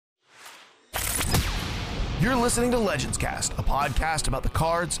You're listening to Legends Cast, a podcast about the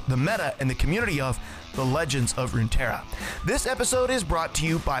cards, the meta, and the community of the Legends of Runeterra. This episode is brought to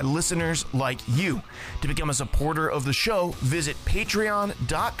you by listeners like you. To become a supporter of the show, visit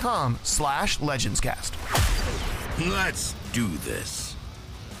patreon.com/legendscast. Let's do this.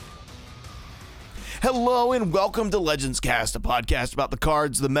 Hello and welcome to Legends Cast, a podcast about the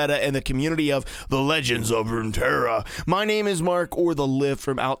cards, the meta, and the community of the Legends of Runeterra. My name is Mark, or the Lift,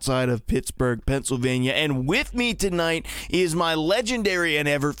 from outside of Pittsburgh, Pennsylvania, and with me tonight is my legendary and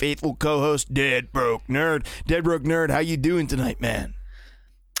ever faithful co-host, Dead Broke Nerd. Dead Broke Nerd, how you doing tonight, man?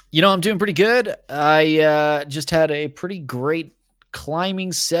 You know, I'm doing pretty good. I just had a pretty great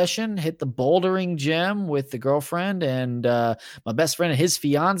climbing session, hit the bouldering gym with the girlfriend and my best friend and his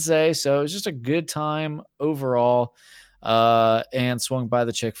fiance. So it was just a good time overall, and swung by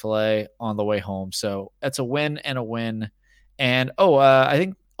the Chick-fil-A on the way home. So that's a win and a win. And I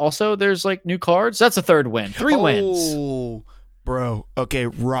think also there's like new cards. That's a third win. Three wins. Bro. Okay,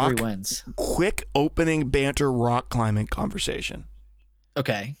 rock. 3 wins. Quick opening banter rock climbing conversation.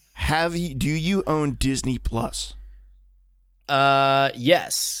 Okay. Do you own Disney Plus?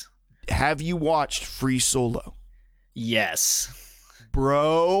 Yes. Have you watched Free Solo? Yes.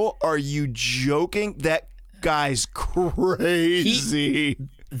 Bro, are you joking? That guy's crazy.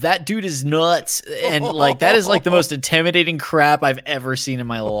 That dude is nuts. And like, that is like the most intimidating crap I've ever seen in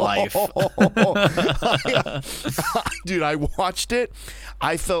my life. Dude, I watched it.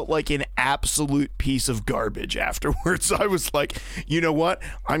 I felt like an absolute piece of garbage afterwards. I was like, you know what?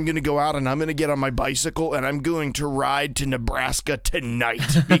 I'm going to go out and I'm going to get on my bicycle and I'm going to ride to Nebraska tonight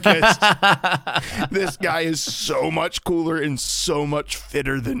because this guy is so much cooler and so much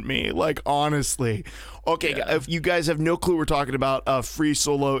fitter than me. Like, honestly. Okay, yeah. If you guys have no clue we're talking about, Free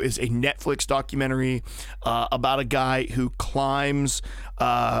Solo is a Netflix documentary about a guy who climbs,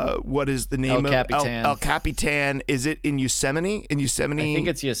 what is the name of Capitan. El Capitan. Is it in Yosemite? I think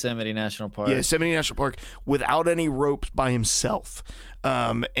it's Yosemite National Park. Yeah, Yosemite National Park, without any ropes, by himself.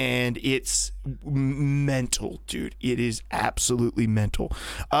 And it's mental, dude. It is absolutely mental.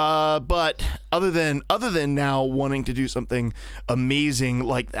 But other than now wanting to do something amazing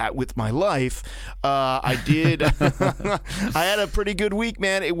like that with my life, I did. I had a pretty good week,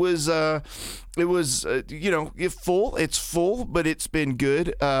 man. It was full. It's full, but it's been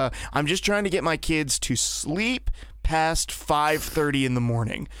good. I'm just trying to get my kids to sleep past 5:30 in the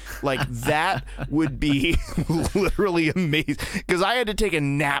morning. Like, that would be literally amazing, because I had to take a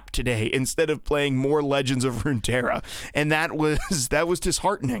nap today instead of playing more Legends of Runeterra, and that was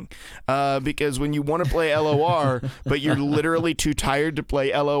disheartening, because when you want to play LOR but you're literally too tired to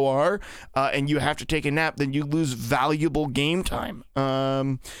play LOR, and you have to take a nap, then you lose valuable game time.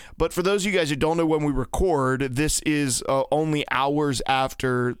 But for those of you guys who don't know when we record, this is only hours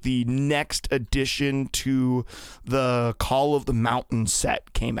after the next addition to the Call of the Mountain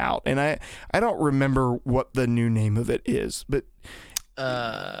set came out, and I don't remember what the new name of it is, but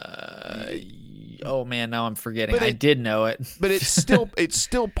oh man, now I'm forgetting. I did know it, but it's still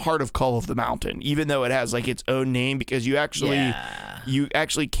part of Call of the Mountain, even though it has like its own name, because you actually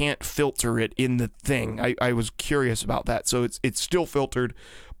can't filter it in the thing. I was curious about that, so it's still filtered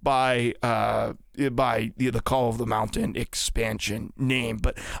by the Call of the Mountain expansion name.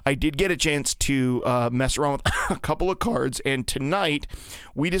 But I did get a chance to mess around with a couple of cards, and tonight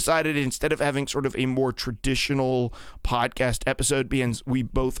we decided, instead of having sort of a more traditional podcast episode, because we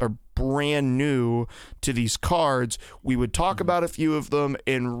both are brand new to these cards, we would talk about a few of them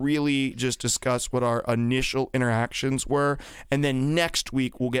and really just discuss what our initial interactions were, and then next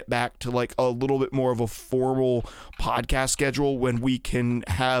week we'll get back to like a little bit more of a formal podcast schedule when we can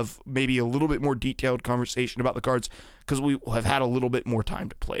have maybe a little bit more detailed conversation about the cards, because we have had a little bit more time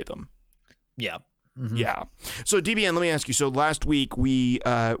to play them. Yeah. Mm-hmm. Yeah. So DBN, let me ask you. So last week we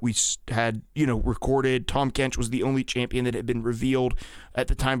had recorded. Tahm Kench was the only champion that had been revealed at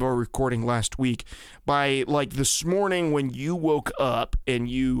the time of our recording last week. By like this morning, when you woke up and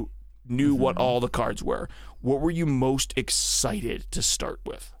you knew what all the cards were, what were you most excited to start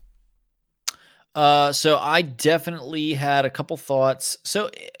with? So I definitely had a couple thoughts. So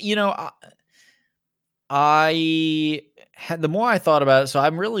I had, the more I thought about it, so I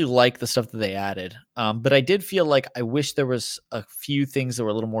really like the stuff that they added. But I did feel like I wish there was a few things that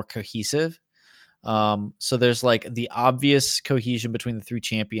were a little more cohesive. So there's like the obvious cohesion between the 3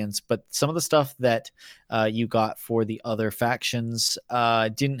 champions, but some of the stuff that you got for the other factions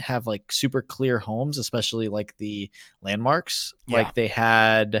didn't have like super clear homes, especially like the landmarks. Yeah. Like they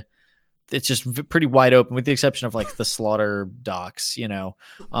had, it's just pretty wide open with the exception of like the slaughter docks,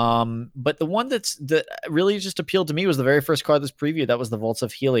 but the one that really just appealed to me was the very first card this preview. That was the Vaults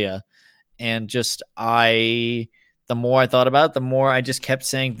of Helia. And the more I thought about it, the more I just kept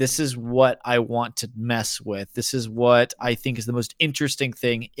saying, this is what I want to mess with. This is what I think is the most interesting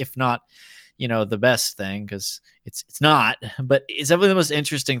thing, if not, the best thing, because it's not, but it's definitely the most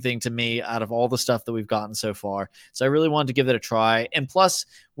interesting thing to me out of all the stuff that we've gotten so far. So I really wanted to give it a try. And plus,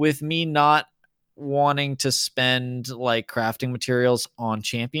 with me not wanting to spend like crafting materials on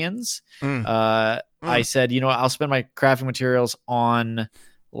champions, I said, I'll spend my crafting materials on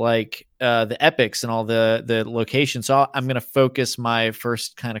like the epics and all the locations. So I'm going to focus my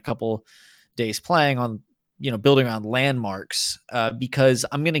first kind of couple days playing on, building around landmarks, because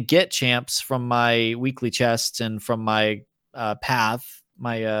I'm going to get champs from my weekly chests and from my path,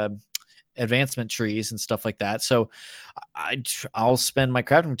 my advancement trees and stuff like that. So I'll spend my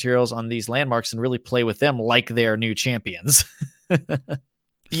crafting materials on these landmarks and really play with them like they're new champions.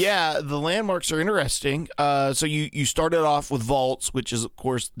 Yeah, the landmarks are interesting. So you started off with vaults, which is, of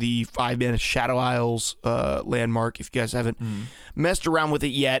course, the 5-mana Shadow Isles landmark. If you guys haven't messed around with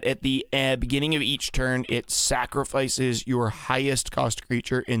it yet, at the beginning of each turn, it sacrifices your highest cost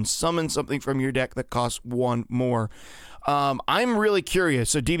creature and summons something from your deck that costs 1 more. I'm really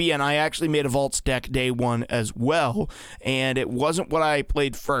curious. So DBN, I actually made a vaults deck day 1 as well, and it wasn't what I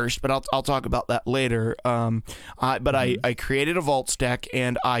played first, but I'll talk about that later. I created a vaults deck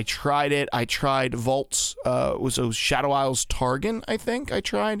and I tried it. I tried vaults, so Shadow Isles Targon, I think I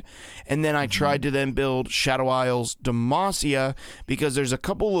tried, and then I tried to then build Shadow Isles Demacia, because there's a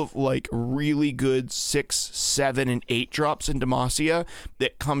couple of like really good 6, 7, and 8 drops in Demacia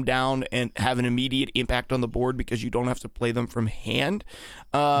that come down and have an immediate impact on the board because you don't have to play them from hand.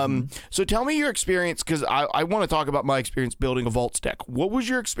 So tell me your experience, because I want to talk about my experience building a vaults deck. What was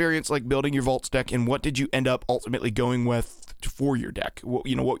your experience like building your vaults deck, and what did you end up ultimately going with for your deck?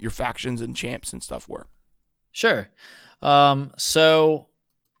 What your factions and champs and stuff were? Sure. So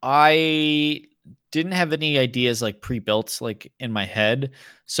I didn't have any ideas like pre-built like in my head.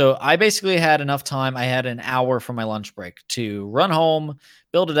 So I basically had enough time. I had an hour for my lunch break to run home,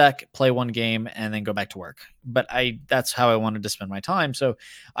 build a deck, play 1 game, and then go back to work. But that's how I wanted to spend my time. So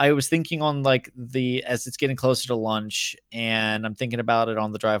I was thinking on like as it's getting closer to lunch, and I'm thinking about it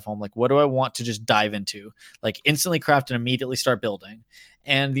on the drive home, like, what do I want to just dive into? Like instantly craft and immediately start building.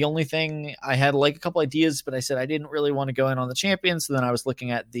 And the only thing I had like a couple ideas, but I said I didn't really want to go in on the champions. So then I was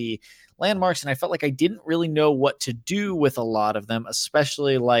looking at the landmarks, and I felt like I didn't really know what to do with a lot of them,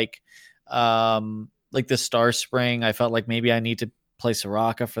 especially like the Star Spring. I felt like maybe I need to play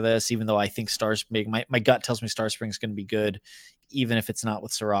Soraka for this, even though I think my gut tells me Star Spring is going to be good, even if it's not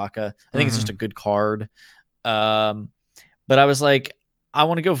with Soraka. I think it's just a good card. But I was like, I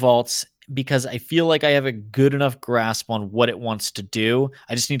want to go vaults because I feel like I have a good enough grasp on what it wants to do.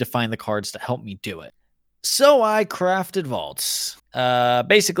 I just need to find the cards to help me do it. So I crafted vaults.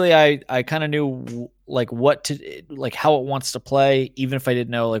 Basically, I kind of knew like how it wants to play, even if I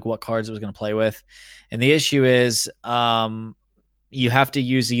didn't know like what cards it was going to play with. And the issue is, you have to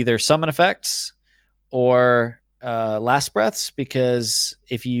use either summon effects or last breaths, because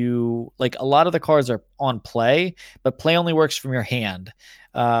if you like, a lot of the cards are on play, but play only works from your hand.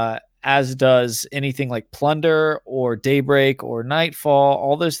 As does anything like Plunder or Daybreak or Nightfall.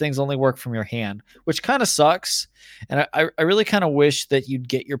 All those things only work from your hand, which kind of sucks. And I really kind of wish that you'd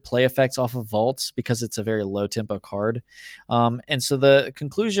get your play effects off of vaults, because it's a very low tempo card. And so the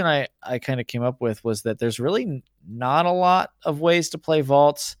conclusion I kind of came up with was that there's really not a lot of ways to play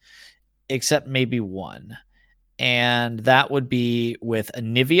vaults, except maybe one. And that would be with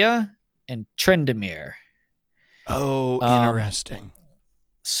Anivia and Tryndamere. Oh, interesting.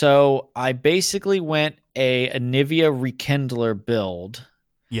 So I basically went a Anivia Rekindler build.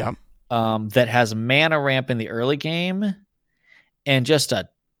 Yeah. That has mana ramp in the early game and just a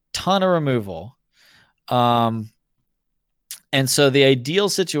ton of removal. And so the ideal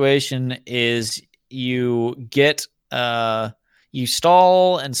situation is you get you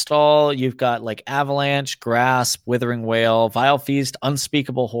stall and stall. You've got like Avalanche, Grasp, Withering Wail, Vile Feast,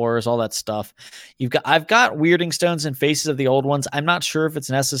 Unspeakable Horrors, all that stuff. I've got Weirding Stones and Faces of the Old Ones. I'm not sure if it's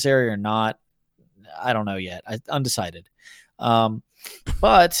necessary or not. I don't know yet. Undecided.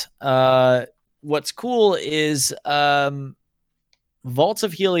 But what's cool is Vaults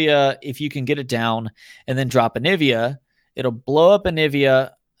of Helia, if you can get it down and then drop Anivia, it'll blow up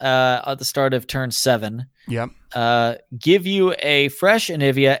Anivia at the start of turn 7. Yep. Give you a fresh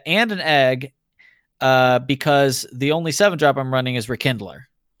Anivia and an egg, because the only 7-drop I'm running is Rekindler.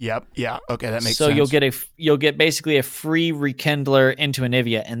 Yep. Yeah. Okay, that makes sense. So you'll get basically a free Rekindler into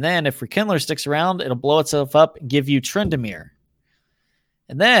Anivia, and then if Rekindler sticks around, it'll blow itself up and give you Tryndamere.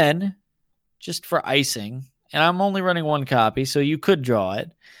 And then, just for icing, and I'm only running 1 copy, so you could draw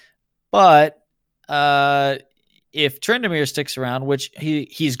it. But if Tryndamere sticks around, which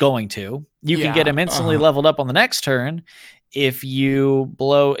he's going to, you can get him instantly leveled up on the next turn if you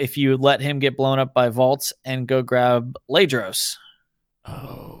let him get blown up by Vaults and go grab Ladros.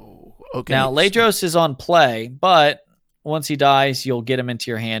 Oh, okay. Now Ladros is on play, but once he dies, you'll get him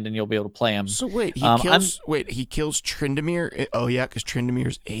into your hand and you'll be able to play him. So wait, he kills Tryndamere? Oh yeah, because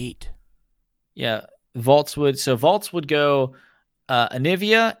Tryndamere's 8. Yeah, Vaults would go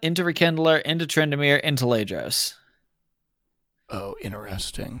Anivia into Rekindler, into Tryndamere, into Ladros. Oh,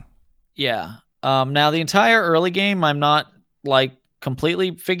 interesting. Yeah. Now the entire early game, I'm not like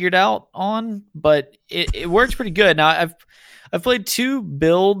completely figured out on, but it works pretty good. Now I've played 2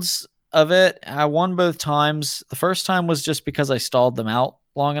 builds of it. I won both times. The first time was just because I stalled them out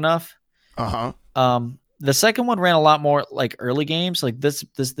long enough. The second one ran a lot more like early games. Like this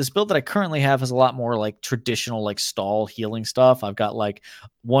build that I currently have has a lot more like traditional like stall healing stuff. I've got like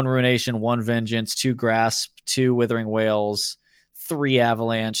 1 Ruination, 1 Vengeance, 2 Grasp, 2 Withering Wails, 3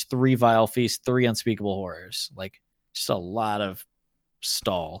 Avalanche, 3 Vile Feast, 3 Unspeakable Horrors. Like just a lot of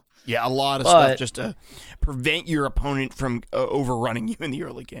stall. Yeah, a lot of stuff just to prevent your opponent from overrunning you in the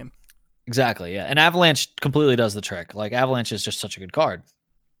early game. Exactly, yeah. And Avalanche completely does the trick. Like Avalanche is just such a good card.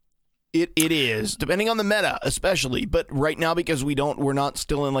 It is, depending on the meta, especially. But right now, because we're not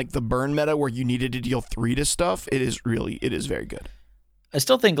still in like the burn meta where you needed to deal 3 to stuff, it is very good. I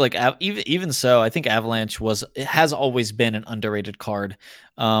still think like even so, I think Avalanche has always been an underrated card,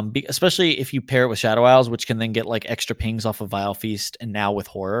 especially if you pair it with Shadow Isles, which can then get like extra pings off of Vile Feast, and now with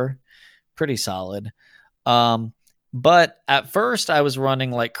Horror, pretty solid. But at first, I was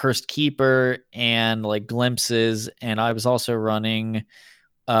running like Cursed Keeper and like Glimpses, and I was also running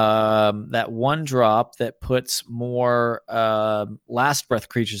that 1 drop that puts more Last Breath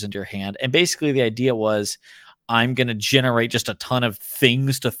creatures into your hand. And basically the idea was I'm going to generate just a ton of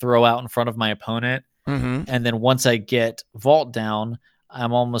things to throw out in front of my opponent. Mm-hmm. And then once I get Vault down,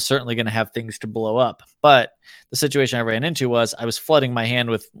 I'm almost certainly going to have things to blow up. But the situation I ran into was I was flooding my hand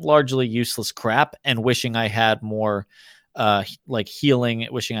with largely useless crap and wishing I had more like healing,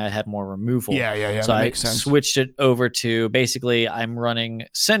 wishing I had more removal. Yeah. So that I makes sense. switched it over to basically I'm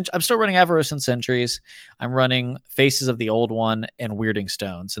still running Avaros and Sentries. I'm running Faces of the Old One and Weirding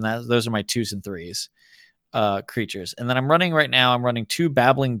Stones, and those are my 2s and 3s creatures. And then I'm running 2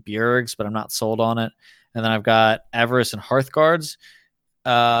 Babbling Bjergs, but I'm not sold on it. And then I've got Avarice and Hearthguards.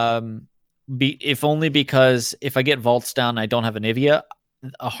 If only because if I get Vaults down and I don't have Anivia,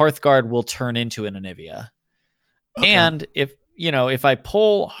 a Hearthguard will turn into an Anivia. Okay. And if I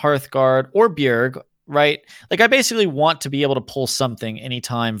pull Hearthguard or Bjerg, right? Like I basically want to be able to pull something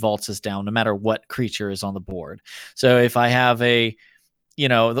anytime Vaults is down, no matter what creature is on the board. So if I have a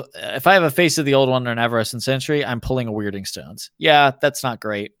Face of the Old One or an Everescent Sentry, I'm pulling a Weirding Stones. Yeah, that's not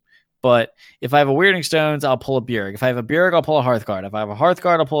great. But if I have a Weirding Stones, I'll pull a Bjerg. If I have a Bjerg, I'll pull a Hearthguard. If I have a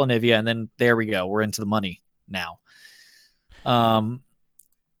Hearthguard, I'll pull a Nivea, and then there we go. We're into the money now. Are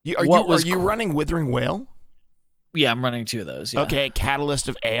you running Withering Wail? Yeah, I'm running 2 of those. Yeah. Okay, Catalyst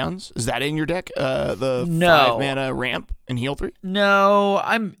of Aeons. Is that in your deck? The 5 mana ramp and heal 3? No,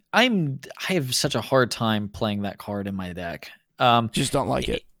 I have such a hard time playing that card in my deck. Just don't like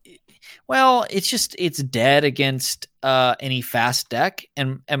it. Well, it's dead against any fast deck,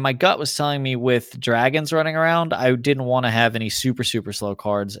 and my gut was telling me with dragons running around, I didn't want to have any super slow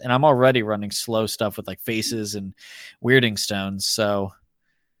cards, and I'm already running slow stuff with like Faces and Weirding Stones. So,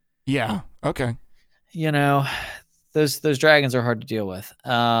 yeah, okay. Those dragons are hard to deal with.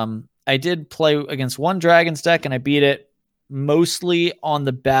 I did play against 1 dragons deck, and I beat it mostly on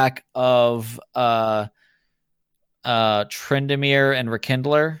the back of Tryndamere and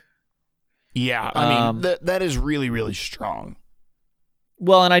Rekindler. Yeah, I mean that is really, really strong.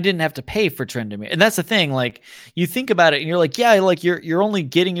 Well, and I didn't have to pay for Tryndamere, and that's the thing. Like you think about it, and you're like, yeah, like you're only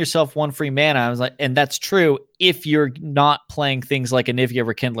getting yourself 1 free mana. I was like, and that's true if you're not playing things like Anivia,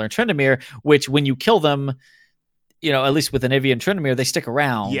 Rekindler, and Tryndamere, which when you kill them, at least with Anivia and Tryndamere, they stick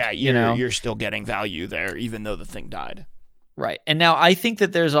around. Yeah, you're still getting value there, even though the thing died. Right, and now I think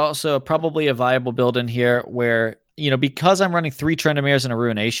that there's also probably a viable build in here where. Because I'm running 3 Tryndameres and a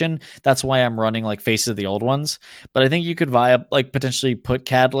Ruination, that's why I'm running like Faces of the Old Ones. But I think you could potentially put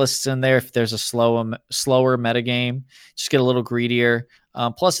Catalysts in there if there's a slower metagame. Just get a little greedier.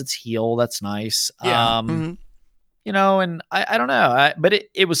 Plus it's heal. That's nice. Yeah. And I don't know. But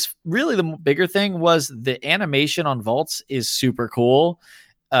it was really the bigger thing was the animation on Vaults is super cool.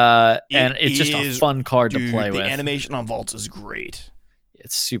 And it's just a fun card to play with. The animation on Vaults is great.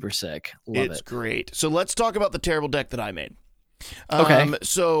 It's super sick. Love it. It's great. So let's talk about the terrible deck that I made. Okay.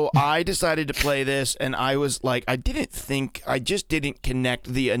 So I decided to play this, and I was like, I just didn't connect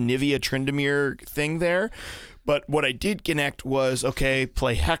the Anivia Tryndamere thing there. But what I did connect was, okay,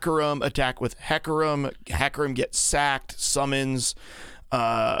 play Hecarim, attack with Hecarim. Hecarim gets sacked, summons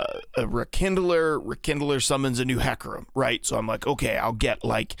a Rekindler summons a new Hecarim, right? So I'm like, okay, I'll get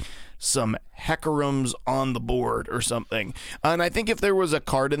like some Hecarims on the board or something. And I think if there was a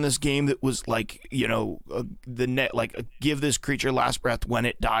card in this game that was like, give this creature last breath, when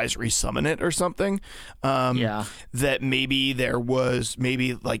it dies, resummon it or something. That maybe there was,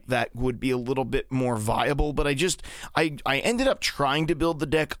 like that would be a little bit more viable. But I ended up trying to build the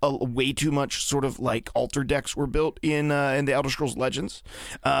deck way too much, sort of like altar decks were built in the Elder Scrolls Legends.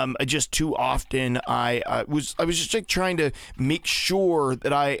 Just too often I was just like trying to make sure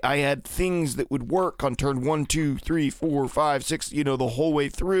that I had things that would work on turn 1, 2, 3, 4, 5, 6, the whole way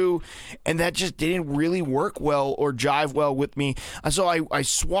through, and that just didn't really work well or jive well with me. So I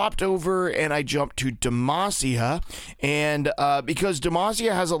swapped over and I jumped to Demacia, and because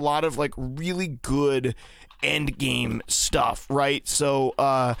Demacia has a lot of like really good end game stuff, right? So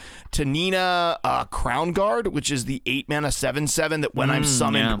Tanina Crown Guard, which is the 8 mana 7/7 that when I'm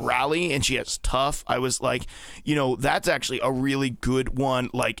summoned rally, and she has tough, I was like, that's actually a really good one.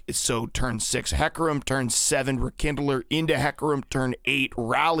 Like, so turn 6 Hecarim, turn 7 Rekindler into Hecarim, turn 8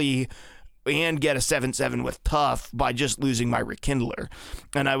 rally, and get a 7/7 with tough by just losing my Rekindler.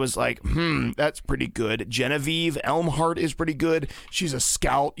 And I was like, that's pretty good. Genevieve Elmhart is pretty good. She's a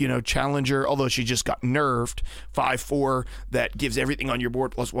scout, challenger, although she just got nerfed. 5/4 that gives everything on your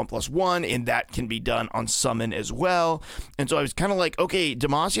board +1/+1, and that can be done on summon as well. And so I was kind of like, okay,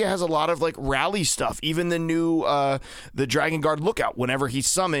 Demacia has a lot of like rally stuff. Even the new the Dragon Guard Lookout, whenever he's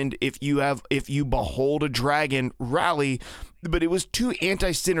summoned, if you behold a dragon, rally. But it was too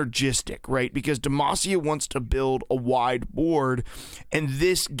anti-synergistic, right? Because Demacia wants to build a wide board, and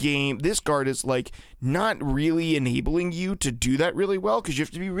this card is like not really enabling you to do that really well, because you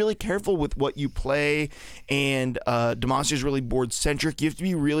have to be really careful with what you play, and Demacia is really board-centric. You have to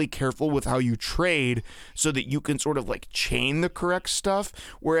be really careful with how you trade so that you can sort of like chain the correct stuff,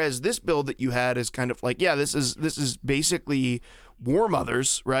 whereas this build that you had is kind of like, this is basically War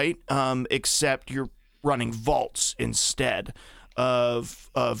Mothers, right? Except you're running vaults instead of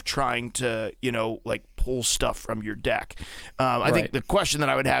trying to like pull stuff from your deck. I think the question that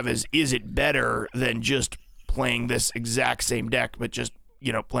I would have is it better than just playing this exact same deck but just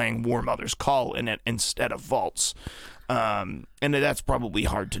playing War Mother's Call in it instead of vaults? And that's probably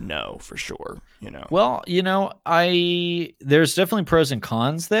hard to know for sure. Well, there's definitely pros and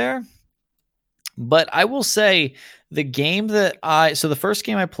cons there. But I will say the first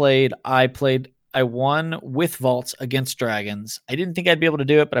game I won with vaults against dragons. I didn't think I'd be able to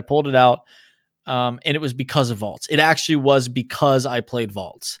do it, but I pulled it out. And it was because of vaults. It actually was because I played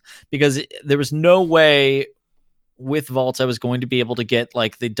vaults, because there was no way with vaults I was going to be able to get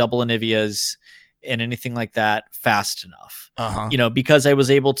like the double Anivias and anything like that fast enough. Because I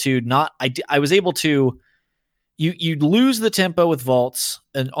was able to you lose the tempo with vaults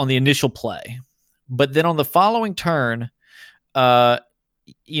on the initial play, but then on the following turn,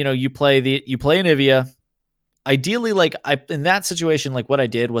 you play Anivia. Ideally, like in that situation, like what I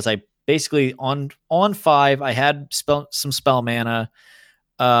did was I basically on 5, I had some spell mana.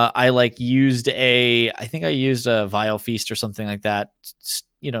 I used a Vile Feast or something like that.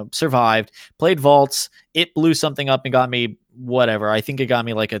 Survived, played vaults. It blew something up and got me whatever. I think it got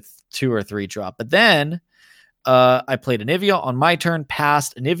me like a 2 or 3 drop. But then I played Anivia on my turn,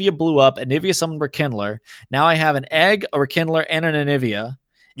 passed. Anivia blew up. Anivia summoned Rekindler. Now I have an egg, a Rekindler, and an Anivia.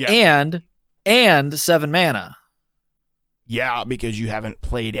 And 7 mana. Yeah, because you haven't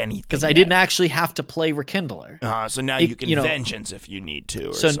played anything. Because I didn't actually have to play Rekindler. So now you can Vengeance if you need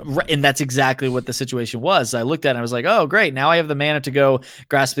to. And that's exactly what the situation was. I looked at it and I was like, oh, great. Now I have the mana to go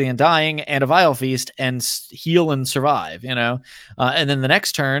Grasp the Undying and a Vile Feast and heal and survive, And then the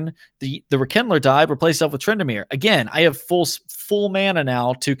next turn, the Rekindler died, replaced itself with Tryndamere. Again, I have full mana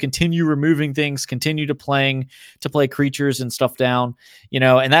now to continue removing things, continue to play creatures and stuff down,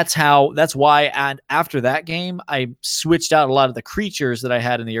 and that's why after that game, I switched out a lot of the creatures that I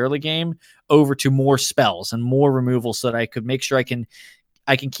had in the early game over to more spells and more removal so that I could make sure I can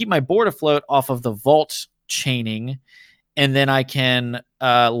keep my board afloat off of the vault chaining, and then I can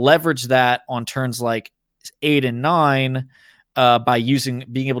leverage that on turns like 8 and 9 by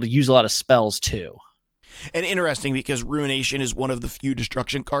being able to use a lot of spells too. And interesting, because Ruination is one of the few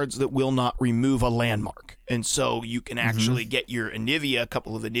destruction cards that will not remove a landmark. And so you can actually get your Anivia, a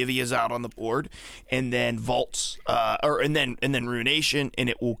couple of Anivias out on the board, and then vaults, and then Ruination, and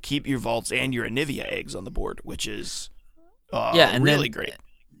it will keep your vaults and your Anivia eggs on the board, which is Yeah, and really then, great.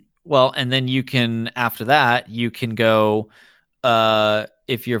 Well, and then you can, after that, you can go,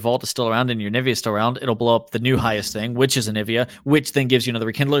 if your vault is still around and your Anivia is still around, it'll blow up the new highest thing, which is Anivia, which then gives you another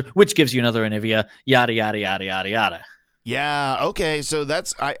Rekindler, which gives you another Anivia, yada, yada, yada, yada, yada. Yeah, okay. So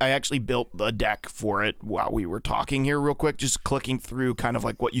I actually built a deck for it while we were talking here real quick, just clicking through kind of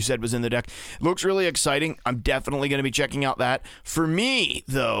like what you said was in the deck. It looks really exciting. I'm definitely going to be checking out that. For me,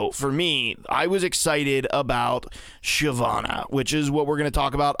 I was excited about Shyvana, which is what we're going to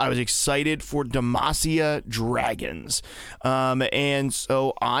talk about. I was excited for Demacia Dragons. And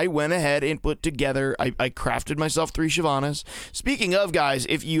so I went ahead and put together, I crafted myself 3 Shyvanas. Speaking of, guys,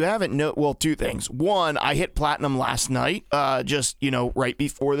 if you haven't two things. One, I hit platinum last night. Just right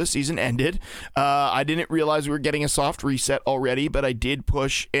before the season ended. I didn't realize we were getting a soft reset already, but I did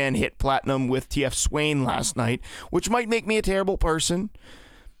push and hit platinum with TF Swain last night, which might make me a terrible person,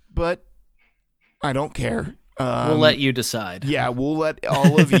 but I don't care. We'll let you decide. Yeah, we'll let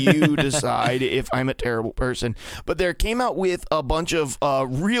all of you decide if I'm a terrible person. But there came out with a bunch of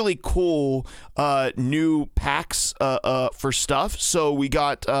really cool new packs for stuff. So we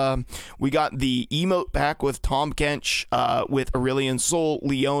got the emote pack with Tahm Kench, with Aurelion Sol,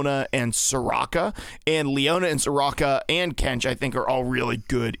 Leona, and Soraka. And Leona and Soraka and Kench, I think, are all really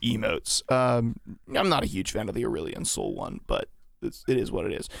good emotes. I'm not a huge fan of the Aurelion Sol one, but it is what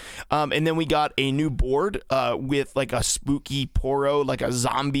it is. And then we got a new board with like a spooky Poro, like a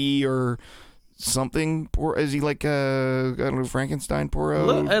zombie or something. Is he like a, I don't know, Frankenstein Poro?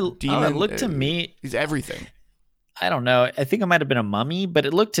 Demon? It looked to me, he's everything. I don't know. I think it might have been a mummy, but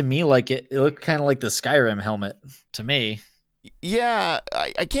it looked to me like it looked kind of like the Skyrim helmet to me. Yeah,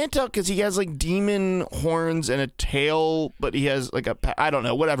 I can't tell because he has like demon horns and a tail, but he has like I don't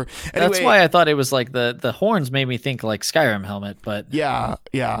know, whatever. Anyway, that's why I thought it was like the horns made me think like Skyrim helmet, but yeah.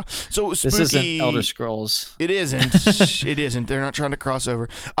 So spooky, this isn't Elder Scrolls. It isn't. It isn't. They're not trying to cross over.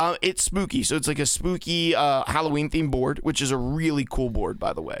 It's spooky, so it's like a spooky Halloween themed board, which is a really cool board,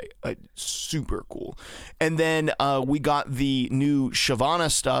 by the way, super cool. And then we got the new Shyvana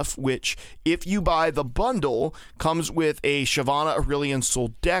stuff, which if you buy the bundle comes with a Shyvana Aurelion Sol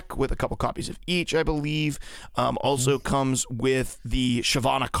deck with a couple copies of each, I believe. Also comes with the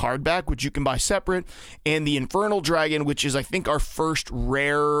Shyvana card back, which you can buy separate, and the Infernal Dragon, which is I think our first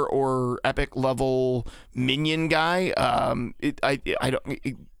rare or epic level minion guy.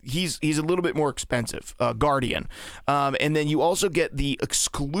 He's a little bit more expensive, Guardian. And then you also get the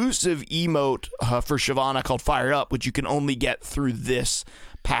exclusive emote for Shyvana called Fire Up, which you can only get through this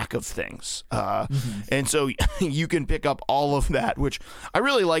pack of things. And so you can pick up all of that, which I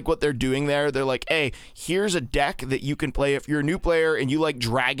really like what they're doing there. They're like, hey, here's a deck that you can play. If you're a new player and you like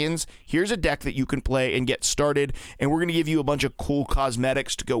dragons, here's a deck that you can play and get started. And we're going to give you a bunch of cool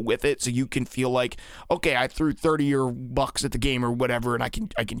cosmetics to go with it so you can feel like, okay, I threw $30 or bucks at the game or whatever, and I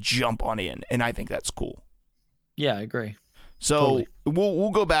can jump on in. And I think that's cool. Yeah, I agree. So totally.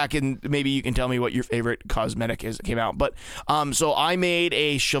 we'll go back and maybe you can tell me what your favorite cosmetic is that came out. But so I made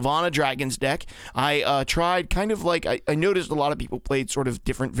a Shyvana Dragons deck. I tried kind of like I noticed a lot of people played sort of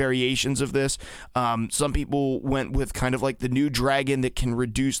different variations of this. Some people went with kind of like the new dragon that can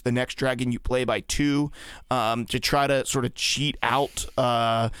reduce the next dragon you play by 2 to try to sort of cheat out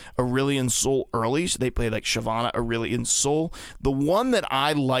Aurelion Sol early. So they play like Shyvana Aurelion Sol. The one that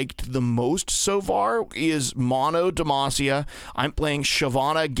I liked the most so far is Mono Demacia. I'm playing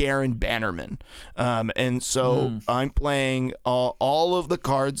Shyvana Garen Bannerman. And so I'm playing all of the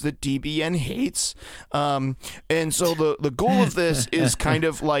cards that DBN hates. And so the goal of this is kind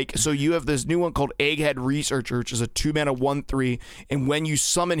of like, so you have this new one called Egghead Researcher, which is a 2-mana 1/3. And when you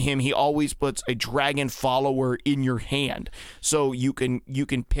summon him, he always puts a dragon follower in your hand. So you can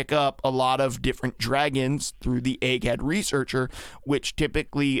pick up a lot of different dragons through the Egghead Researcher, which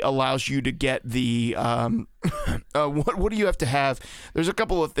typically allows you to get the what do you have to have? There's a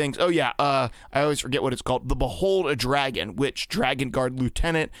couple of things. Oh yeah, I always forget what it's called. The Behold a Dragon, which Dragon Guard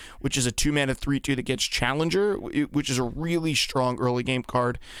Lieutenant, which is a 2-mana 3/2 that gets Challenger, which is a really strong early game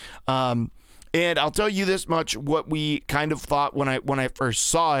card. And I'll tell you this much, what we kind of thought when I first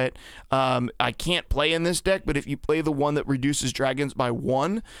saw it, I can't play in this deck, but if you play the one that reduces dragons by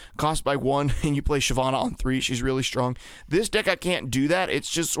 1, cost by 1, and you play Shyvana on 3, she's really strong. This deck, I can't do that.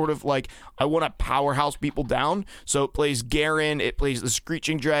 It's just sort of like, I want to powerhouse people down. So it plays Garen, it plays the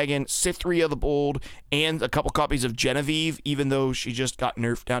Screeching Dragon, Cytherea the Bold, and a couple copies of Genevieve, even though she just got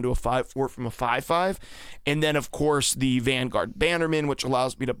nerfed down to a 5/4 from a 5/5. And then, of course, the Vanguard Bannerman, which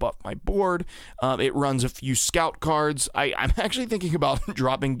allows me to buff my board. It runs a few scout cards. I'm actually thinking about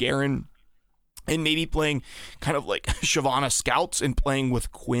dropping Garen and maybe playing kind of like Shyvana Scouts and playing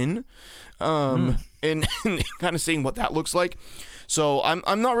with Quinn, and kind of seeing what that looks like. So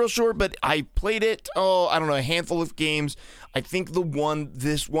I'm not real sure, but I played it, I don't know, a handful of games. I think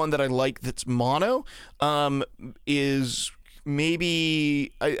this one that I like that's mono, is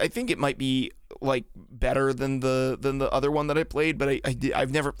maybe, I think it might be like better than the other one that I played, but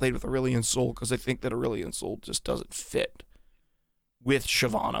I've never played with Aurelion Sol because I think that Aurelion Sol just doesn't fit with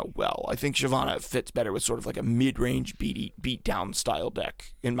Shyvana well. I think Shyvana fits better with sort of like a mid-range beat down style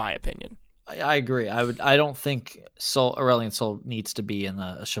deck, in my opinion. I agree. I don't think Aurelion Sol needs to be in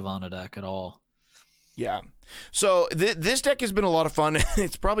a Shyvana deck at all. Yeah. So this deck has been a lot of fun.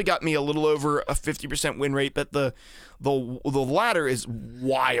 It's probably got me a little over a 50% win rate, but the ladder is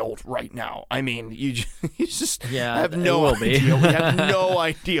wild right now. I mean, you just have no idea. We have no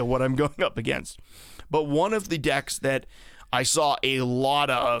idea what I'm going up against. But one of the decks that I saw a lot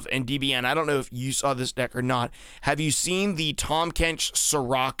of, and DBN, I don't know if you saw this deck or not. Have you seen the Tahm Kench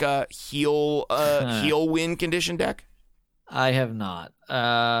Soraka heal win condition deck? I have not.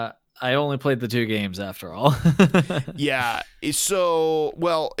 I only played the 2 games after all. Yeah. So,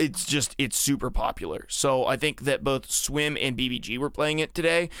 well, it's super popular. So I think that both Swim and BBG were playing it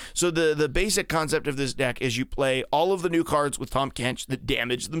today. So the basic concept of this deck is you play all of the new cards with Tahm Kench that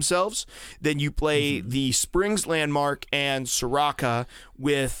damage themselves. Then you play the Springs Landmark and Soraka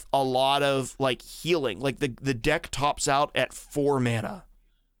with a lot of like healing. Like the deck tops out at 4 mana.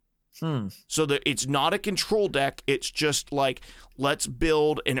 So that it's not a control deck. It's just like, let's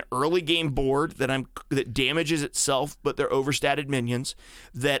build an early game board that damages itself, but they're overstated minions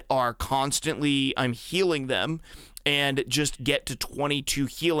that are constantly, I'm healing them, and just get to 22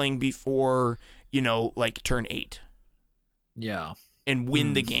 healing before, like turn 8. Yeah. And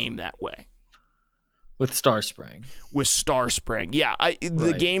win the game that way. With Starspring. Yeah.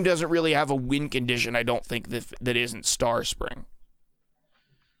 The game doesn't really have a win condition, I don't think, that isn't Starspring.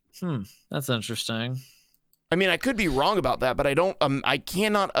 That's interesting. I mean, I could be wrong about that, but I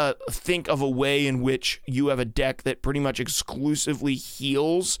cannot think of a way in which you have a deck that pretty much exclusively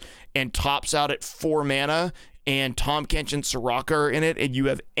heals and tops out at 4 mana, and Tahm Kench and Soraka are in it, and you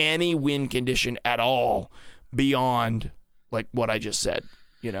have any win condition at all beyond like what I just said.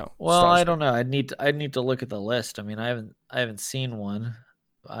 Well, I don't know. I'd need to look at the list. I mean, I haven't seen one.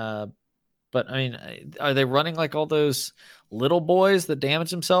 But I mean, are they running like all those little boys that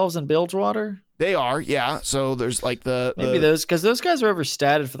damage themselves in Bilgewater? They are, yeah. So there's like maybe those, because those guys are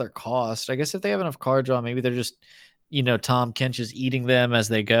overstated for their cost. I guess if they have enough card draw, maybe they're just, Tahm Kench is eating them as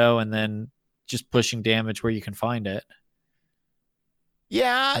they go, and then just pushing damage where you can find it.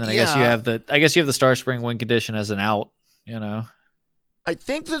 Yeah, and then I guess you have the Starspring win condition as an out. I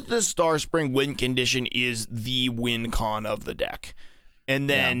think that the Starspring win condition is the win con of the deck. And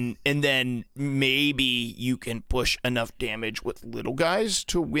then maybe you can push enough damage with little guys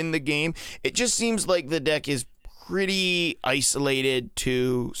to win the game. It just seems like the deck is pretty isolated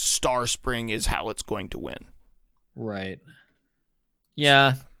to Starspring is how it's going to win. Right.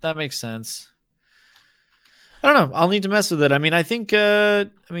 Yeah, that makes sense. I don't know. I'll need to mess with it. I mean, I think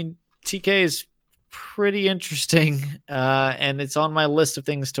TK is pretty interesting, and it's on my list of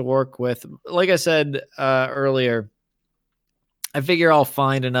things to work with. Like I said earlier, I figure I'll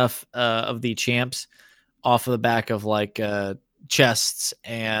find enough of the champs off of the back of like chests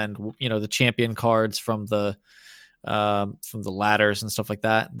and the champion cards from the ladders and stuff like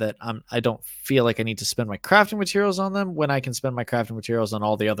that. That I don't feel like I need to spend my crafting materials on them when I can spend my crafting materials on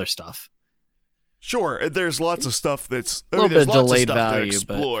all the other stuff. Sure, there's lots of stuff that's a little bit delayed value, to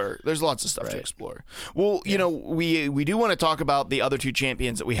explore. There's lots of stuff to explore. Well, we do want to talk about the other 2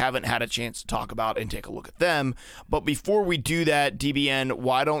 champions that we haven't had a chance to talk about and take a look at them. But before we do that, DBN,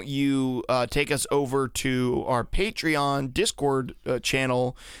 why don't you take us over to our Patreon Discord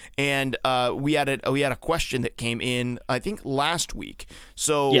channel? And we had a question that came in, I think, last week.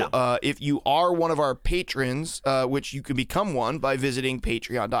 So if you are one of our patrons, which you can become one by visiting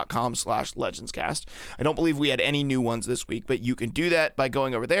patreon.com/legendscast. I don't believe we had any new ones this week, but you can do that by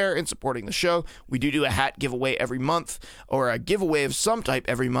going over there and supporting the show. We do a hat giveaway every month, or a giveaway of some type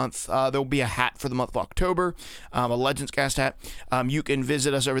every month. There will be a hat for the month of October, a Legendscast hat. You can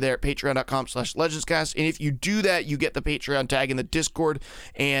visit us over there at patreon.com/legendscast. And if you do that, you get the Patreon tag in the Discord.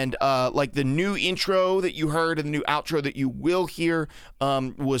 And like the new intro that you heard and the new outro that you will hear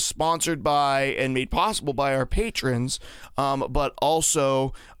was sponsored by and made possible by our patrons. But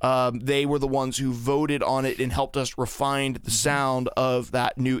also they were the ones who voted on it and helped us refine the sound of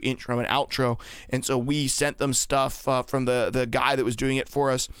that new intro and outro. And so we sent them stuff from the guy that was doing it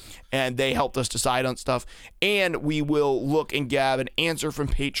for us, and they helped us decide on stuff. And we will look and grab an answer from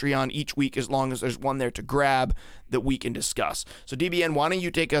Patreon each week, as long as there's one there to grab that we can discuss. So DBN, why don't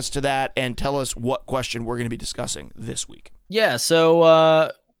you take us to that and tell us what question we're going to be discussing this week? Yeah,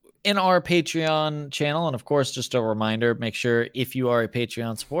 so in our Patreon channel, and of course, just a reminder, make sure if you are a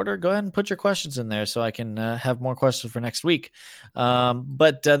Patreon supporter, go ahead and put your questions in there so I can have more questions for next week.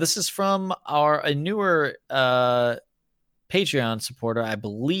 But this is from a newer Patreon supporter, I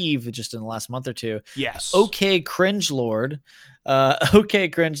believe, just in the last month or two. Yes. Okay, Cringe Lord. Okay,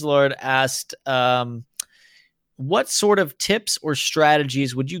 Cringe Lord asked, what sort of tips or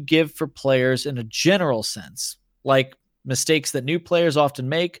strategies would you give for players in a general sense, like mistakes that new players often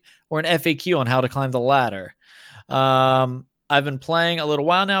make, or an FAQ on how to climb the ladder? I've been playing a little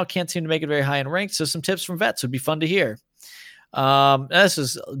while now, can't seem to make it very high in ranked, so some tips from vets would be fun to hear. This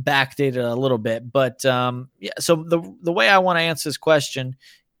is backdated a little bit, but yeah. So the way I want to answer this question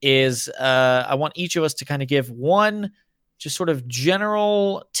is I want each of us to kind of give one just sort of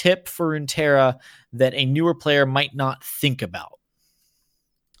general tip for Runeterra that a newer player might not think about.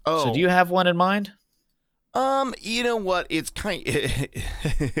 Oh, so do you have one in mind? You know what? It's kind.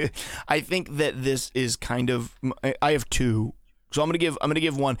 I think that this is kind of. I have two, so I'm gonna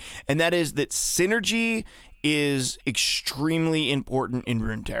give one, and that is that synergy is extremely important in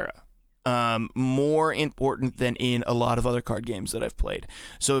Runeterra. More important than in a lot of other card games that I've played.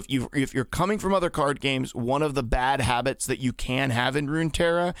 So if you're coming from other card games, one of the bad habits that you can have in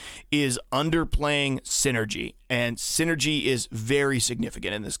Runeterra is underplaying synergy, and synergy is very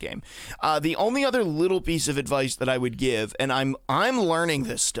significant in this game. The only other little piece of advice that I would give, and I'm learning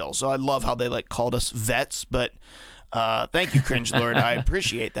this still, so I love how they called us vets, but thank you, Cringe Lord. I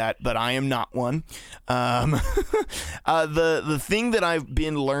appreciate that, but I am not one. The thing that I've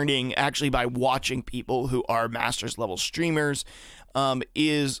been learning actually by watching people who are Masters level streamers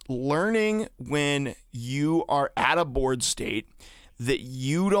is learning when you are at a board state that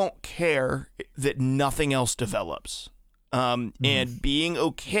you don't care that nothing else develops. And being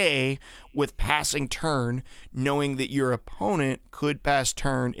okay with passing turn, knowing that your opponent could pass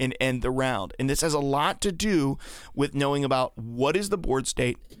turn and end the round. And this has a lot to do with knowing about what is the board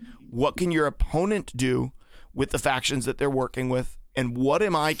state, what can your opponent do with the factions that they're working with, and what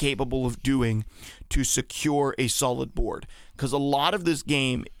am I capable of doing to secure a solid board? Because a lot of this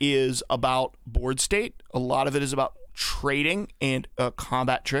game is about board state. A lot of it is about trading and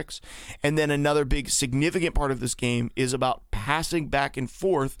combat tricks. And then another big significant part of this game is about passing back and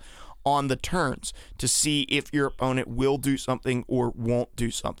forth on the turns to see if your opponent will do something or won't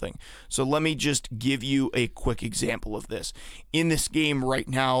do something. So let me just give you a quick example of this. In this game right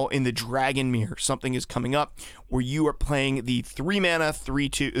now, in the Dragon Mirror, something is coming up where you are playing the 3-mana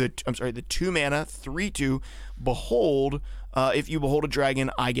 3/2 the 2-mana 3/2 Behold. If you behold a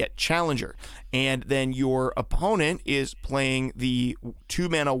dragon, I get Challenger. And then your opponent is playing the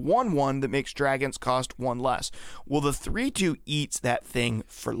 2-mana 1/1 that makes dragons cost 1 less. Well, the 3/2 eats that thing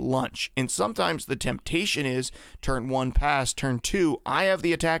for lunch. And sometimes the temptation is turn 1 pass, turn 2, I have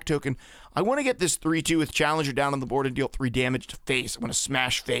the attack token. I want to get this 3/2 with Challenger down on the board and deal 3 damage to face. I want to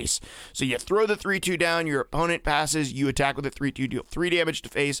smash face. So you throw the 3/2 down, your opponent passes, you attack with the 3/2, deal 3 damage to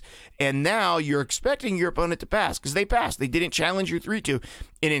face, and now you're expecting your opponent to pass because they passed. They didn't challenge your 3/2,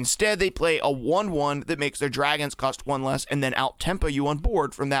 and instead they play a 1/1 that makes their dragons cost 1 less and then out-tempo you on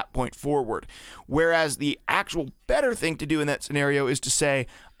board from that point forward. Whereas the actual better thing to do in that scenario is to say,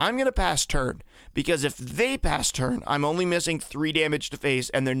 I'm going to pass turn, because if they pass turn, I'm only missing 3 damage to face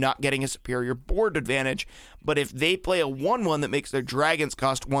and they're not getting a superior board advantage. But if they play a 1/1 that makes their dragons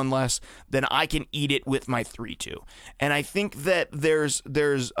cost 1 less, then I can eat it with my 3/2. And I think that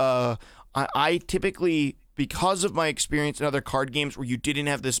I typically, because of my experience in other card games where you didn't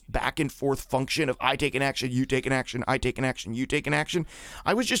have this back and forth function of I take an action, you take an action, I take an action, you take an action,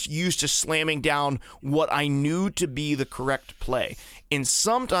 I was just used to slamming down what I knew to be the correct play. And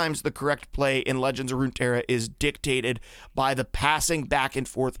sometimes the correct play in Legends of Runeterra is dictated by the passing back and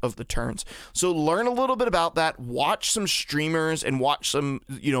forth of the turns. So learn a little bit about that. Watch some streamers and watch some,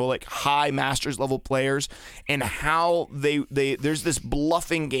 high Masters level players and how there's this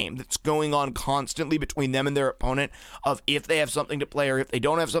bluffing game that's going on constantly between them and their opponent of if they have something to play or if they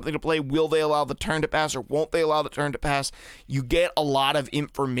don't have something to play, will they allow the turn to pass or won't they allow the turn to pass? You get a lot of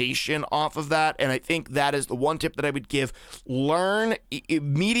information off of that, and I think that is the one tip that I would give. Learn,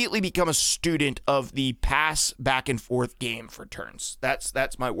 immediately become a student of the pass back and forth game for turns.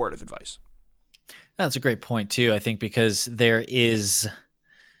 That's my word of advice. That's a great point too, I think, because there is,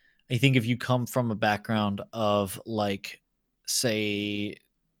 I think if you come from a background of like, say,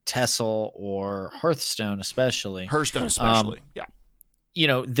 Tessel or Hearthstone, especially, yeah.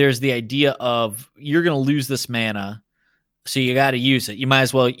 There's the idea of you're going to lose this mana, so you got to use it. You might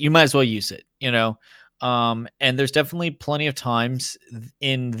as well use it, and there's definitely plenty of times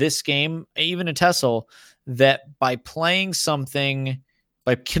in this game, even in Tessel, that by playing something,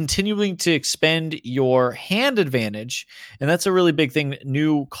 by continuing to expend your hand advantage, and that's a really big thing that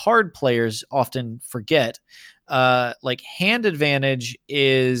new card players often forget. Like, hand advantage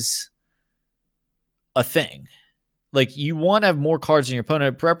is a thing. Like, you want to have more cards than your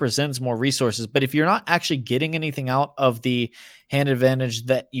opponent. It represents more resources. But if you're not actually getting anything out of the hand advantage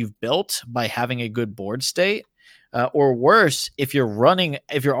that you've built by having a good board state, or worse, if you're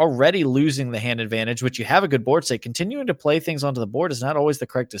already losing the hand advantage, which you have a good board state, continuing to play things onto the board is not always the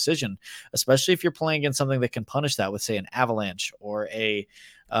correct decision, especially if you're playing against something that can punish that with, say, an avalanche or a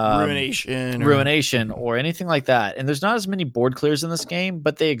ruination or anything like that. And there's not as many board clears in this game,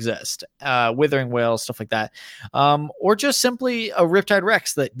 but they exist. Withering Wail, stuff like that, or just simply a Riptide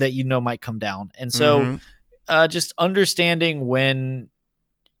Rex that might come down. And so just understanding when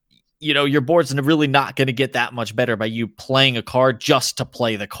your board's really not going to get that much better by you playing a card just to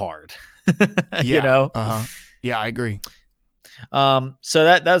play the card. Yeah, I agree. So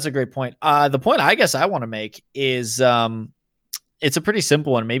that's a great point. The point I guess I want to make is it's a pretty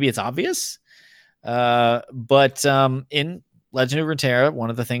simple one. Maybe it's obvious, but in Legend of Runeterra, one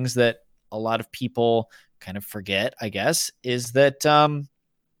of the things that a lot of people kind of forget, I guess, is that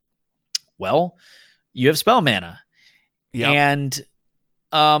you have spell mana. Yep. And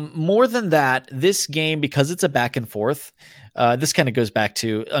more than that, this game, because it's a back and forth, this kind of goes back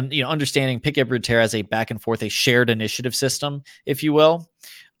to understanding Picking Up Runeterra as a back and forth, a shared initiative system, if you will.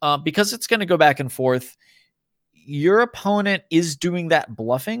 Because it's going to go back and forth, your opponent is doing that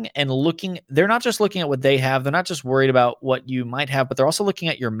bluffing and they're not just looking at what they have. They're not just worried about what you might have, but they're also looking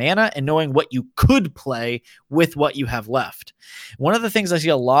at your mana and knowing what you could play with what you have left. One of the things I see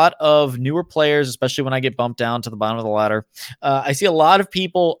a lot of newer players, especially when I get bumped down to the bottom of the ladder, I see a lot of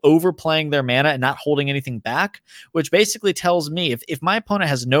people overplaying their mana and not holding anything back, which basically tells me if my opponent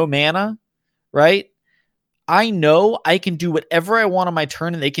has no mana, right, I know I can do whatever I want on my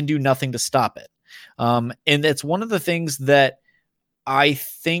turn and they can do nothing to stop it. And it's one of the things that I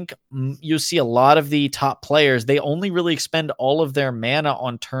think you'll see a lot of the top players, they only really expend all of their mana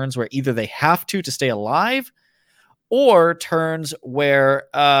on turns where either they have to stay alive, or turns where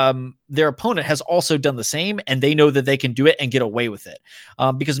their opponent has also done the same and they know that they can do it and get away with it.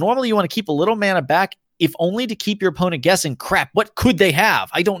 Because normally you want to keep a little mana back, if only to keep your opponent guessing, crap, what could they have?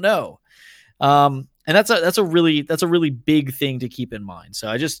 I don't know. And that's a really big thing to keep in mind. So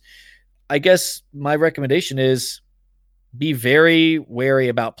I guess my recommendation is be very wary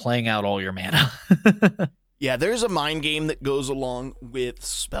about playing out all your mana. Yeah, there's a mind game that goes along with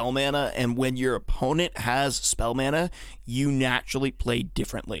spell mana, and when your opponent has spell mana, you naturally play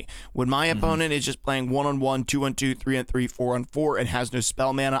differently. When my opponent is just playing 1-on-1, 2-on-2, 3-on-3, 4-on-4, and has no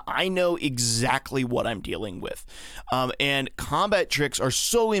spell mana, I know exactly what I'm dealing with. And combat tricks are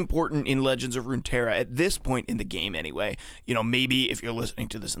so important in Legends of Runeterra at this point in the game anyway. Maybe if you're listening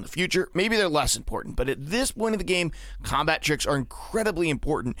to this in the future, maybe they're less important, but at this point in the game, combat tricks are incredibly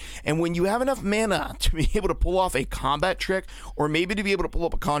important. And when you have enough mana to be able to pull off a combat trick, or maybe to be able to pull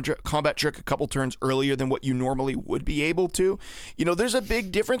up a combat trick a couple turns earlier than what you normally would be able to, there's a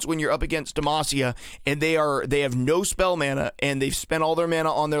big difference when you're up against Demacia and they have no spell mana and they've spent all their mana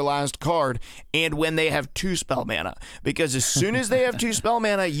on their last card, and when they have 2 spell mana, because as soon as they have 2 spell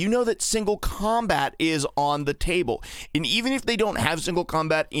mana, you know that single combat is on the table. And even if they don't have single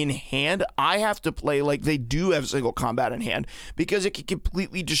combat in hand, I have to play like they do have single combat in hand, because it can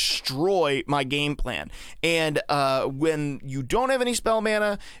completely destroy my game plan. And when you don't have any spell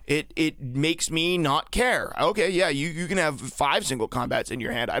mana, it makes me not care. Okay, yeah, you can have 5 single combats in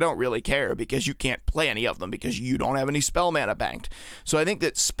your hand. I don't really care, because you can't play any of them because you don't have any spell mana banked. So I think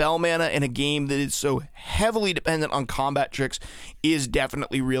that spell mana in a game that is so heavily dependent on combat tricks is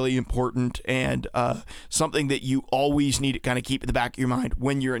definitely really important, and something that you always need to kind of keep in the back of your mind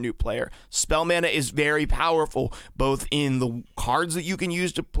when you're a new player. Spell mana is very powerful, both in the cards that you can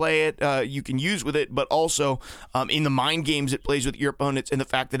use to play it, you can use with it, but also in the mind games it plays with your opponents, and the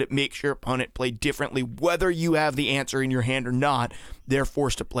fact that it makes your opponent play differently. Whether you have the answer in your hand or not, they're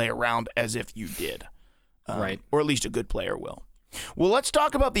forced to play around as if you did. Right. Or at least a good player will. Well, let's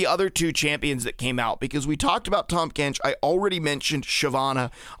talk about the other two champions that came out, because we talked about Tahm Kench. I already mentioned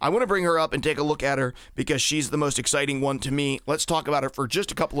Shyvana. I want to bring her up and take a look at her because she's the most exciting one to me. Let's talk about her for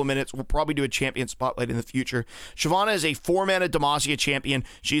just a couple of minutes. We'll probably do a champion spotlight in the future. Shyvana is a 4-mana Demacia champion.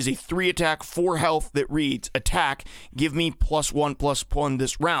 She is a 3-attack, 4 health that reads, attack, give me +1/+1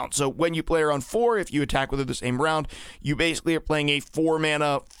 this round. So when you play her on 4, if you attack with her the same round, you basically are playing a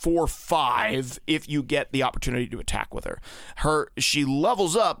 4-mana 4/5 if you get the opportunity to attack with her. She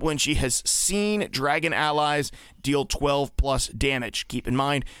levels up when she has seen dragon allies deal 12+ damage. Keep in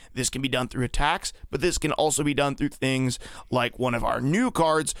mind, this can be done through attacks, but this can also be done through things like one of our new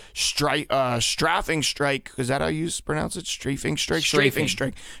cards, Strafing Strike. Is that how you pronounce it? Strafing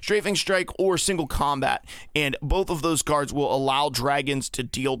Strike, or Single Combat. And both of those cards will allow dragons to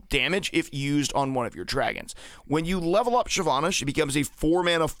deal damage if used on one of your dragons. When you level up Shyvana, she becomes a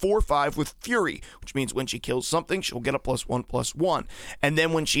 4-mana 4/5 with Fury, which means when she kills something, she'll get a +1/+1. And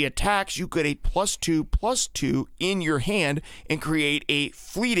then when she attacks, you get a +2/+2 in your hand and create a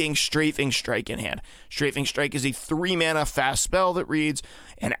fleeting Strafing Strike in hand. Strafing Strike is a 3-mana fast spell that reads,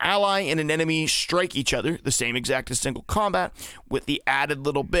 an ally and an enemy strike each other, the same exact as Single Combat, with the added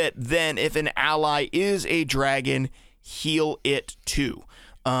little bit, then if an ally is a dragon, heal it too.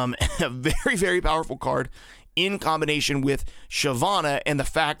 A very, very powerful card in combination with Shyvana, and the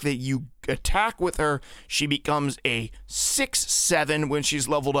fact that you attack with her, she becomes a 6/7 when she's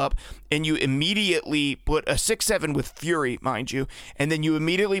leveled up, and you immediately put a 6/7 with Fury, mind you, and then you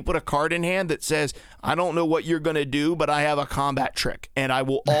immediately put a card in hand that says, I don't know what you're going to do, but I have a combat trick, and I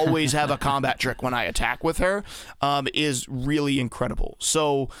will always have a combat trick when I attack with her, is really incredible.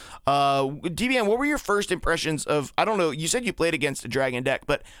 So, DBN, what were your first impressions of, I don't know, you said you played against a dragon deck,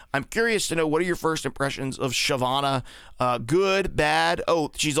 but I'm curious to know, what are your first impressions of Shyvana? Good, bad?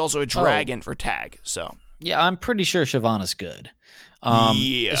 Oh, she's also a dragon for tag, so. Yeah, I'm pretty sure Shyvana's good.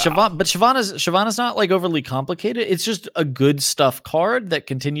 Yeah. But Shyvana's not like overly complicated. It's just a good stuff card that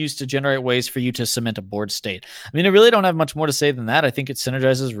continues to generate ways for you to cement a board state. I mean, I really don't have much more to say than that. I think it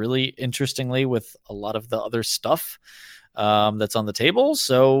synergizes really interestingly with a lot of the other stuff that's on the table.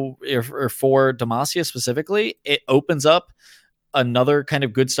 So, or for Demacia specifically, it opens up another kind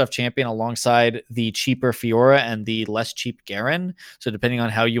of good stuff champion alongside the cheaper Fiora and the less cheap Garen. So depending on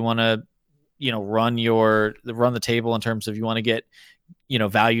how you want to, run the table in terms of, you want to get,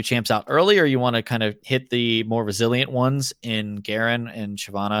 value champs out early, or you want to kind of hit the more resilient ones in Garen and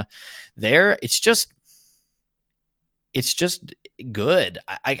Shyvana there. It's just good.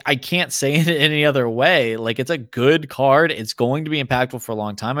 I can't say it any other way. Like, it's a good card. It's going to be impactful for a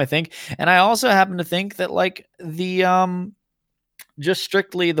long time, I think. And I also happen to think that, like, the, just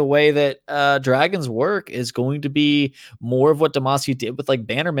strictly the way that dragons work is going to be more of what Demacia did with like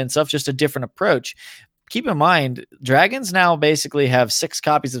Bannerman stuff, just a different approach. Keep in mind, dragons now basically have 6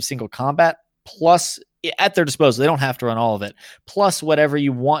 copies of Single Combat plus at their disposal. They don't have to run all of it, plus whatever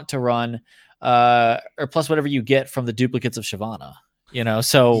you want to run, or plus whatever you get from the duplicates of Shyvana.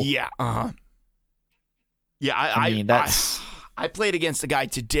 So yeah, yeah. I played against a guy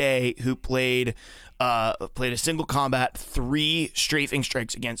today who played a Single Combat, 3 Strafing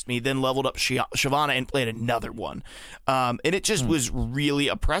Strikes against me, then leveled up Shyvana and played another one. And it just was really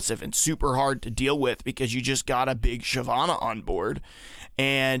oppressive and super hard to deal with because you just got a big Shyvana on board.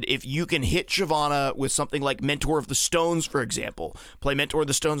 And if you can hit Shyvana with something like Mentor of the Stones, for example, play Mentor of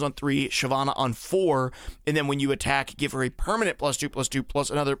the Stones on 3, Shyvana on 4, and then when you attack, give her a permanent +2/+2 plus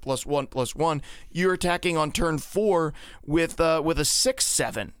another +1/+1, you're attacking on turn 4 with a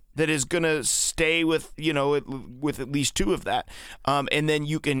 6/7. That is going to stay with, with at least 2 of that. And then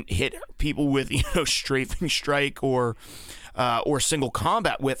you can hit people with, Strafing Strike or Single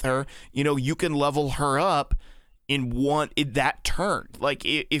Combat with her. You can level her up in that turn. Like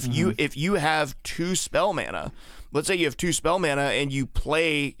if you have 2 spell mana, let's say you have 2 spell mana and you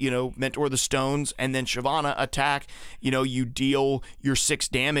play, Mentor the Stones and then Shyvana attack, you deal your 6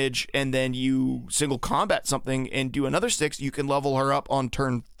 damage and then you Single Combat something and do another 6, you can level her up on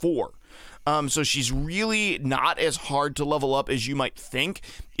turn 4. So she's really not as hard to level up as you might think.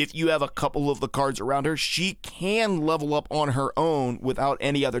 If you have a couple of the cards around her, she can level up on her own without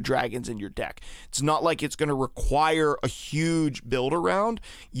any other dragons in your deck. It's not like it's going to require a huge build around.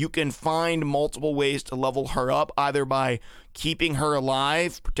 You can find multiple ways to level her up, either by keeping her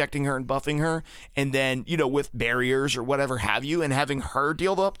alive, protecting her and buffing her, and then, with barriers or whatever have you, and having her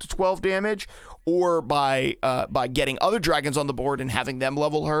deal up to 12 damage, or by getting other dragons on the board and having them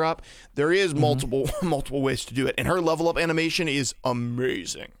level her up. There is multiple ways to do it, and her level up animation is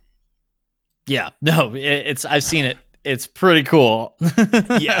amazing. Yeah, no, I've seen it It's pretty cool.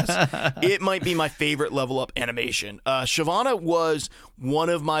 Yes, it might be my favorite level up animation. Shyvana was one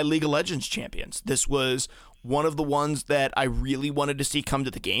of my League of Legends champions. This was one of the ones that I really wanted to see come to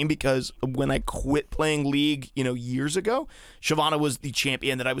the game because when I quit playing League, years ago, Shyvana was the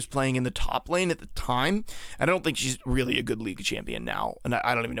champion that I was playing in the top lane at the time. I don't think she's really a good League champion now, and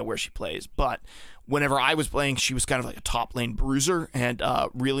I don't even know where she plays, but whenever I was playing, she was kind of like a top lane bruiser, and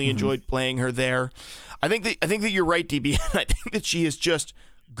really enjoyed playing her there. I think that you're right, DB. I think that she is just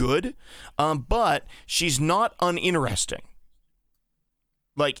good, but she's not uninteresting.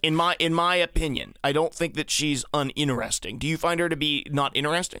 Like in my opinion, I don't think that she's uninteresting. Do you find her to be not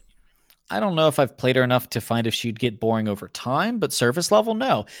interesting? I don't know if I've played her enough to find if she'd get boring over time, but surface level,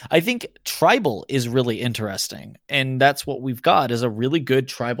 no. I think tribal is really interesting, and that's what we've got is a really good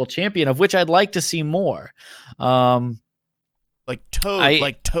tribal champion, of which I'd like to see more. Like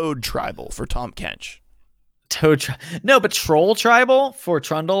Toad tribal for Tahm Kench. No, but troll tribal for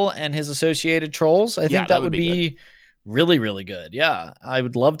Trundle and his associated trolls. I think that would be really, really good. Yeah, I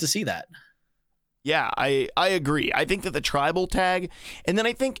would love to see that. Yeah, I agree. I think that the tribal tag, and then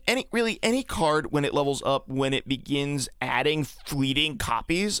I think any card when it levels up, when it begins adding fleeting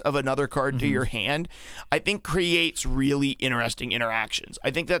copies of another card to your hand, I think creates really interesting interactions. I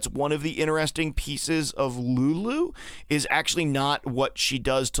think that's one of the interesting pieces of Lulu is actually not what she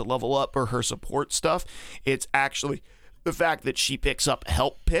does to level up or her support stuff. It's actually the fact that she picks up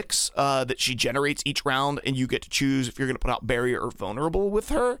help picks that she generates each round, and you get to choose if you're going to put out barrier or vulnerable with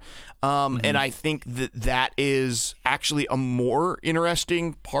her. And I think that is actually a more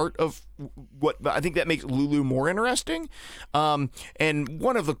interesting part of what I think that makes Lulu more interesting. And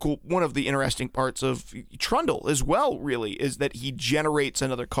one of the interesting parts of Trundle as well, really, is that he generates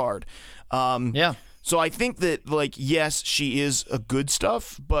another card. Yeah. So I think that, yes, she is a good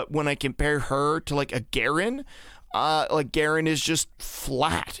stuff, but when I compare her to a Garen, Garen is just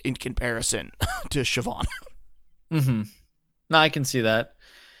flat in comparison to Shyvana. No, I can see that.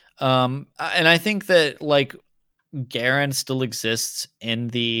 And I think that Garen still exists in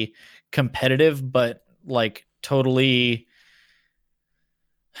the competitive, but totally.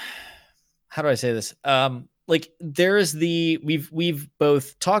 How do I say this? There is we've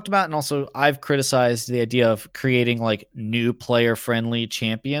both talked about, and also I've criticized the idea of creating new player friendly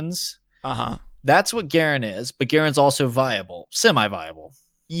champions. That's what Garen is, but Garen's also viable, semi-viable.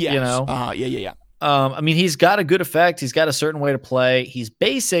 Yes. Yeah. I mean, he's got a good effect. He's got a certain way to play. He's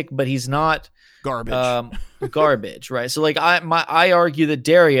basic, but he's not garbage. Garbage, right? So, I argue that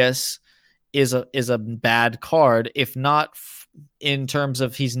Darius is a bad card, if not in terms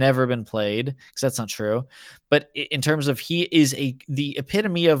of he's never been played, because that's not true. But in terms of he is the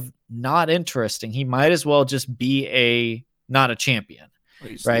epitome of not interesting. He might as well just be not a champion.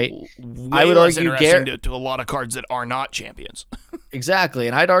 Right, I would argue Garen to a lot of cards that are not champions. Exactly,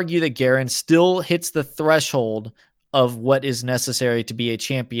 and I'd argue that Garen still hits the threshold of what is necessary to be a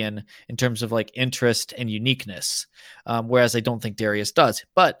champion in terms of interest and uniqueness, whereas I don't think Darius does.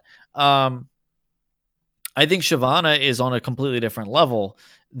 But I think Shyvana is on a completely different level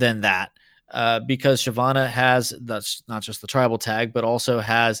than that. Because Shyvana has that's not just the tribal tag, but also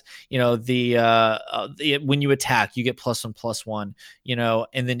has the when you attack you get +1/+1,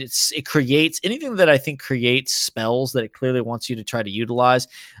 and then it creates anything that I think creates spells that it clearly wants you to try to utilize,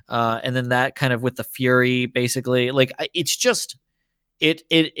 and then that kind of with the fury basically it's just it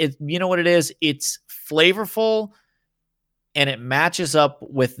you know what it is, it's flavorful. And it matches up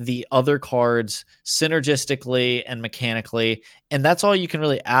with the other cards synergistically and mechanically. And that's all you can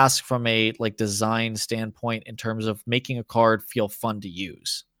really ask from a design standpoint in terms of making a card feel fun to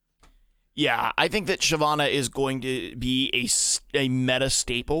use. Yeah, I think that Shyvana is going to be a meta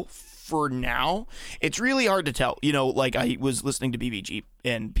staple for now. It's really hard to tell. I was listening to BBG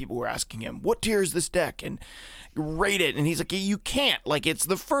and people were asking him, what tier is this deck? And rate it, and he's like, you can't, it's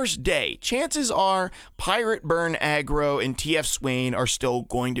the first day. Chances are Pirate Burn aggro and TF Swain are still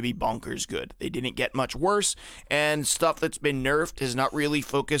going to be bonkers good. They didn't get much worse, and stuff that's been nerfed is not really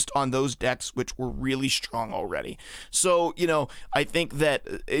focused on those decks which were really strong already. So I think that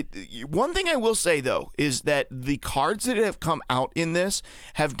one thing I will say though is that the cards that have come out in this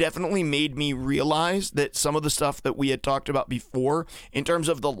have definitely made me realize that some of the stuff that we had talked about before in terms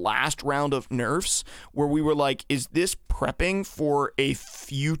of the last round of nerfs, where we were is this prepping for a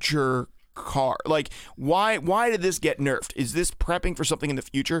future card? Why did this get nerfed? Is this prepping for something in the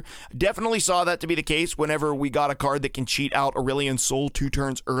future? Definitely saw that to be the case whenever we got a card that can cheat out Aurelion Sol 2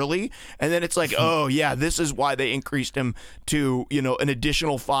 turns early, and then it's oh yeah, this is why they increased him to an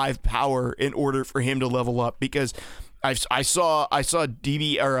additional 5 power in order for him to level up, because I saw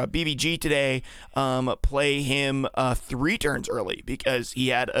BBG today play him 3 turns early because he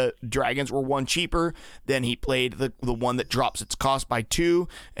had dragons were 1 cheaper. Then he played the one that drops its cost by 2,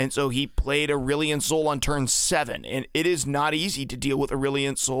 and so he played Aurelion Sol on turn 7. And it is not easy to deal with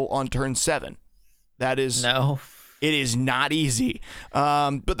Aurelion Sol on turn 7. That is No. It is not easy.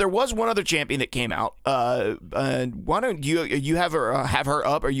 But there was one other champion that came out. Why don't you have her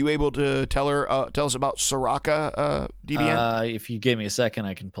up? Are you able to tell us about Soraka, DBN? If you give me a second,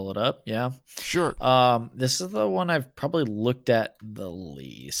 I can pull it up. Yeah. Sure. This is the one I've probably looked at the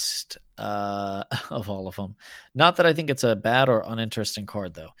least of all of them. Not that I think it's a bad or uninteresting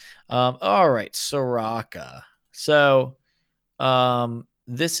card, though. All right, Soraka. So,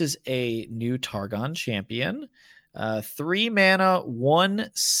 this is a new Targon champion. 3 mana,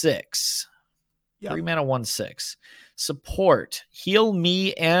 1/6. Yep. 3 mana, 1/6. Support. Heal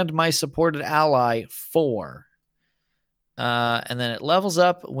me and my supported ally 4. And then it levels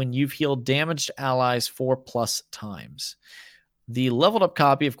up when you've healed damaged allies 4+ times. The leveled up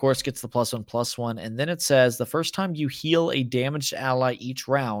copy, of course, gets the +1/+1. And then it says the first time you heal a damaged ally each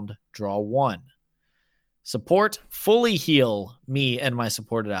round, draw 1. Support, fully heal me and my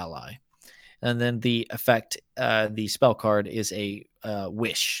supported ally. And then the effect, the spell card is a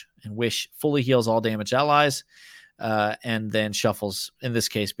Wish. And Wish fully heals all damaged allies. And then shuffles, in this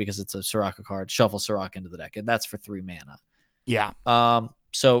case, because it's a Soraka card, shuffles Soraka into the deck. And that's for 3 mana. Yeah.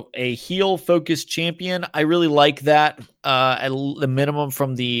 So a heal-focused champion. I really like that at the minimum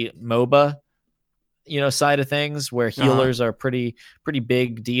from the MOBA side of things, where healers are pretty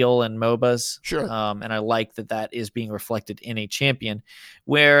big deal in MOBAs. Sure. And I like that is being reflected in a champion,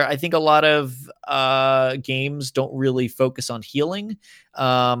 where I think a lot of games don't really focus on healing.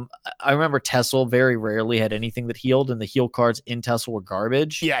 I remember Tessel very rarely had anything that healed, and the heal cards in Tessel were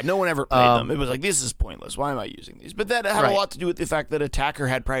garbage. Yeah, no one ever played them. It was like, this is pointless. Why am I using these? But that had a lot to do with the fact that attacker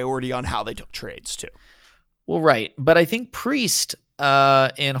had priority on how they took trades too. Well, right. But I think Priest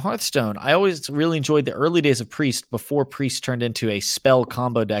in Hearthstone, I always really enjoyed the early days of Priest before Priest turned into a spell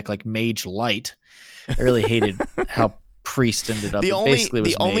combo deck like Mage Light. I really hated how Priest ended up. The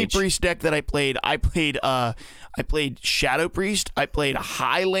only Priest deck that I played Shadow Priest. I played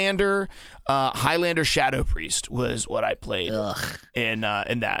Highlander. Highlander Shadow Priest was what I played in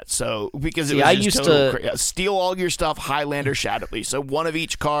that. So because it was I used to steal all your stuff, Highlander Shadow Priest. So one of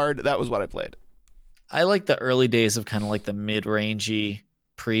each card. That was what I played. I like the early days of kind of like the mid-rangey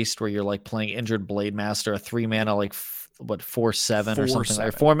Priest, where you're like playing Injured Blade Master, a 3 mana, like 4/7 or something,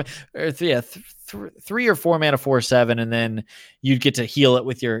 like 3 or 4 mana 4/7, and then you'd get to heal it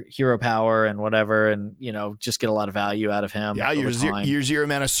with your hero power and whatever, and just get a lot of value out of him. Yeah, your 0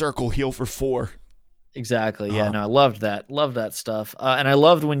 mana circle heal for 4. Exactly. Yeah, no, I loved that stuff, and I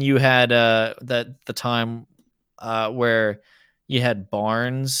loved when you had the time where you had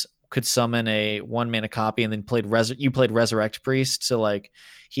Barnes could summon a 1 mana copy, and then you played Resurrect Priest. So like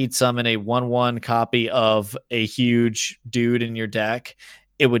he'd summon a 1/1 copy of a huge dude in your deck.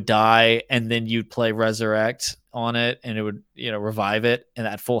 It would die, and then you'd play Resurrect on it, and it would revive it and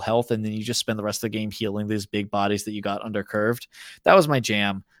at full health, and then you just spend the rest of the game healing these big bodies that you got undercurved. That was my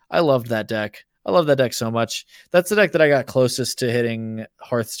jam. I loved that deck. I love that deck so much. That's the deck that I got closest to hitting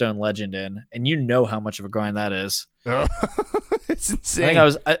Hearthstone Legend in, and you know how much of a grind that is. It's insane.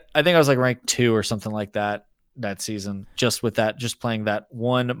 I think I was like ranked 2 or something like that season, just playing that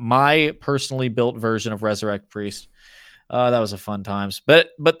one, my personally built version of Resurrect Priest. That was a fun times. But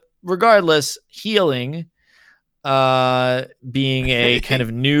regardless, healing being a kind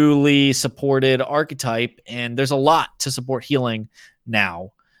of newly supported archetype, and there's a lot to support healing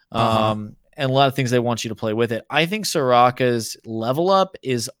now. And a lot of things they want you to play with it. I think Soraka's level up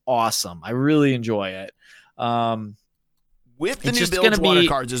is awesome. I really enjoy it. With the new builds, water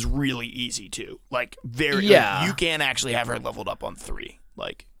cards is really easy too. Like you can actually have her leveled up on 3.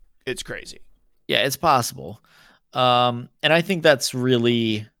 Like it's crazy. Yeah, it's possible. And I think that's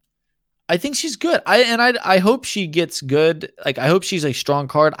really, I think she's good. I hope she gets good. Like I hope she's a strong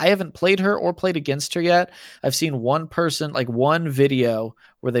card. I haven't played her or played against her yet. I've seen one video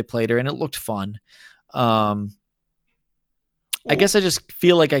where they played her, and it looked fun. I guess I just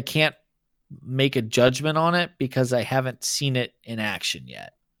feel like I can't make a judgment on it because I haven't seen it in action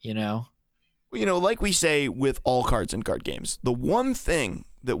yet, like we say with all cards in card games, the one thing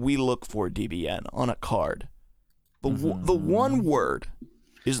that we look for, DBN, on a card, the one word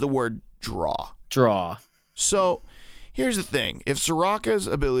is the word draw. So here's the thing. If Soraka's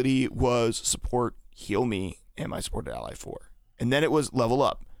ability was support, heal me, and my supported ally 4, and then it was level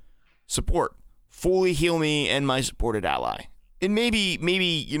up, support, fully heal me and my supported ally, and maybe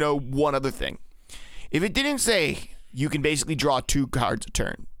one other thing. If it didn't say you can basically draw 2 cards a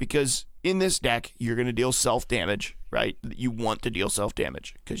turn, because in this deck you're going to deal self-damage, right? You want to deal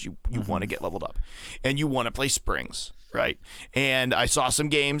self-damage because you want to get leveled up, and you want to play springs, right? And I saw some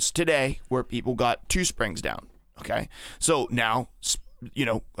games today where people got 2 springs down. Okay, so now, you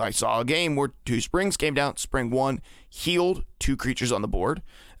know, I saw a game where 2 springs came down. Spring 1 healed 2 creatures on the board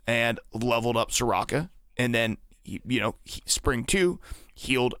and leveled up Soraka, and then, you know, spring 2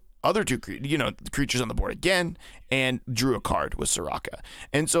 healed other 2 creatures on the board again and drew a card with Soraka.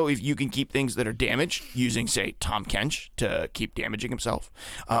 And so if you can keep things that are damaged using, say, Tahm Kench to keep damaging himself,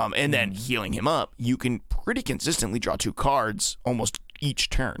 and then healing him up, you can pretty consistently draw 2 cards almost each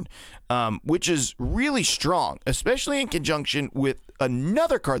turn, which is really strong, especially in conjunction with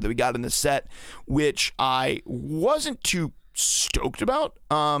another card that we got in the set, which I wasn't too stoked about,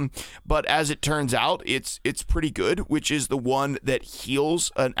 but as it turns out, it's pretty good, which is the one that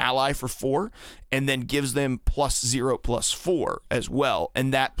heals an ally for 4 and then gives them +0/+4 as well,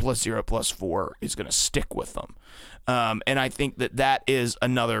 and that +0/+4 is going to stick with them. And I think that is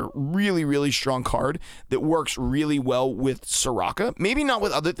another really, really strong card that works really well with Soraka. Maybe not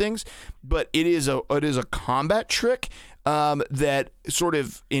with other things, but it is a combat trick that sort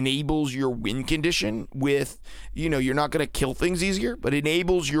of enables your win condition with, you know, you're not going to kill things easier, but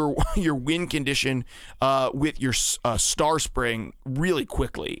enables your win condition with your Star Spring really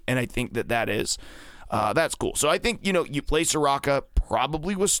quickly. And I think that is that's cool. So I think, you know, you play Soraka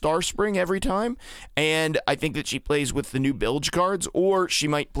probably with Star Spring every time, and I think that she plays with the new Bilge cards, or she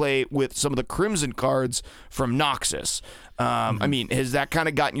might play with some of the Crimson cards from Noxus. I mean, has that kind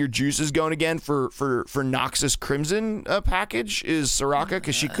of gotten your juices going again for Noxus Crimson package? Is Soraka,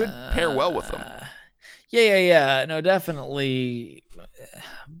 because she could pair well with them. Yeah. No, definitely.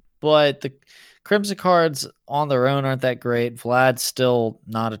 But the Crimson cards on their own aren't that great. Vlad's still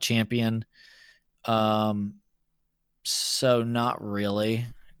not a champion. So not really,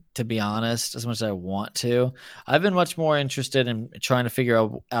 to be honest, as much as I want to. I've been much more interested in trying to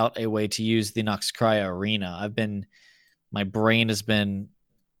figure out a way to use the Noxcria Arena. My brain has been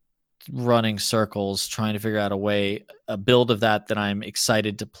running circles trying to figure out a build of that I'm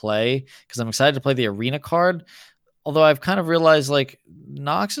excited to play, because I'm excited to play the Arena card. Although I've kind of realized, like,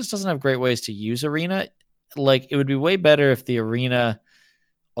 Noxus doesn't have great ways to use Arena. Like, it would be way better if the Arena,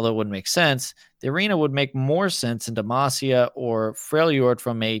 although it wouldn't make sense, the Arena would make more sense in Demacia or Freljord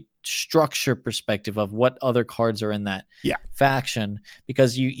from a structure perspective of what other cards are in that faction,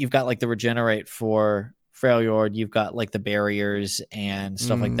 because you've got like the Regenerate for Freljord, you've got like the barriers and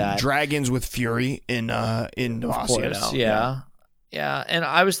stuff like that. Dragons with Fury in Demacia now. Yeah. And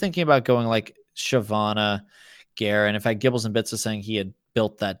I was thinking about going like Shyvana, Garen. In fact, Gibbles and Bits was saying he had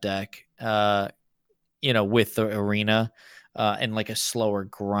built that deck, you know, with the Arena. And like a slower,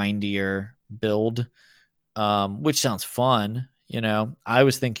 grindier build, which sounds fun. You know, I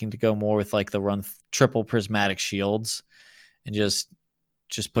was thinking to go more with like the run triple prismatic shields and just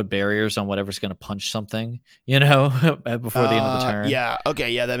put barriers on whatever's going to punch something, you know, before the end of the turn. Yeah.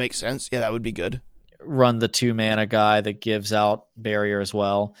 Okay. Yeah, that makes sense. Yeah, that would be good. Run the 2-mana guy that gives out barrier as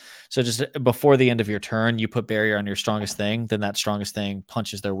well. So just before the end of your turn, you put barrier on your strongest thing, then that strongest thing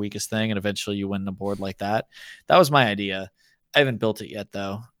punches their weakest thing, and eventually you win the board like that. That was my idea. I haven't built it yet,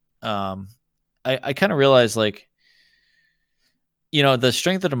 though. I kind of realized, like, you know, the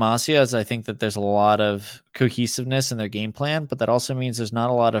strength of Demacia is I think that there's a lot of cohesiveness in their game plan, but that also means there's not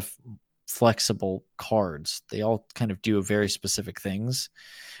a lot of flexible cards. They all kind of do very specific things.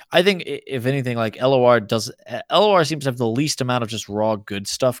 I think, if anything, like LOR seems to have the least amount of just raw good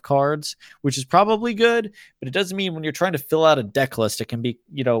stuff cards, which is probably good, but it doesn't mean when you're trying to fill out a deck list, it can be,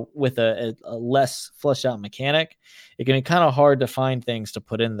 you know, with a less fleshed out mechanic, it can be kind of hard to find things to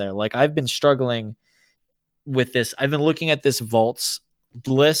put in there. Like, I've been struggling with this. I've been looking at this Vaults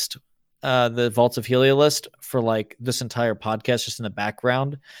list, the Vaults of Helia list, for like this entire podcast, just in the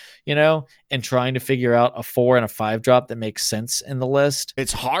background, you know, and trying to figure out a 4 and a 5 drop that makes sense in the list.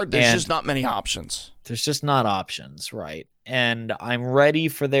 It's hard. There's just not many options. There's just not options, right? And I'm ready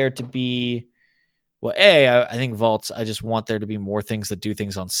for there to be, well, I think Vaults, I just want there to be more things that do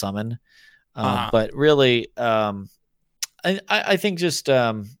things on summon. But really, I think just,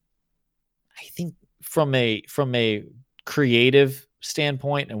 I think from a creative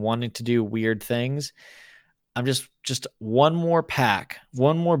standpoint and wanting to do weird things, I'm just one more pack,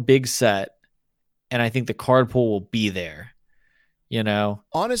 one more big set, and I think the card pool will be there, you know.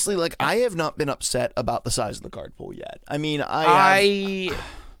 Honestly, like, I have not been upset about the size of the card pool yet. I mean,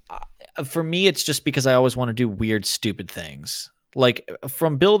 for me, it's just because I always want to do weird, stupid things. Like,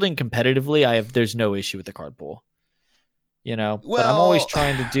 from building competitively, there's no issue with the card pool. But I'm always Well,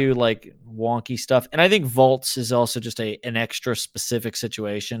 trying to do like wonky stuff. And I think vaults is also just an extra specific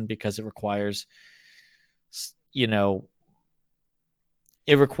situation because it requires, you know,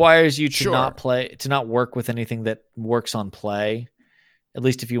 it requires you to sure. not work with anything that works on play, at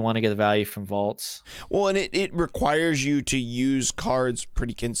least if you want to get the value from vaults. Well, and it requires you to use cards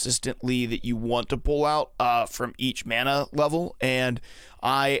pretty consistently that you want to pull out from each mana level. And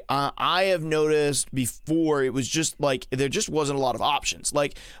I have noticed before it was just like there just wasn't a lot of options.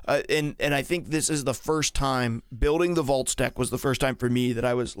 Like and I think this is the first time building the Vaults deck was the first time for me that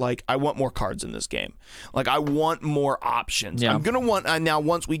I was like, I want more cards in this game. Like I want more options. Yeah. I'm gonna want now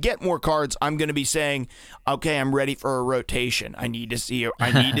once we get more cards, I'm gonna be saying, okay, I'm ready for a rotation. I need to see a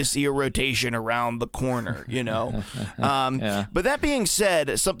rotation around the corner. Yeah. But that being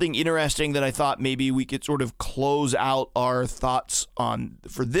said, something interesting that I thought maybe we could sort of close out our thoughts on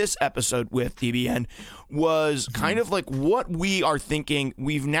for this episode with TBN was kind of like what we are thinking.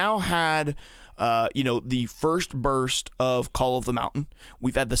 We've now had the first burst of Call of the Mountain.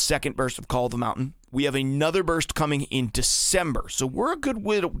 We've had the second burst of Call of the Mountain. We have another burst coming in December. So we're a good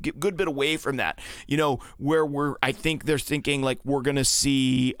bit away from that, where I think they're thinking like we're going to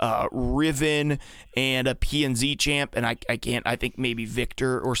see Riven and a PNZ champ. And I think maybe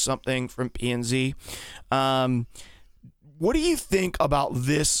Victor or something from PNZ. What do you think about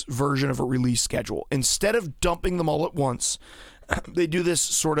this version of a release schedule? Instead of dumping them all at once, they do this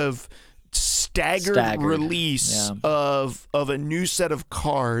sort of staggered release of a new set of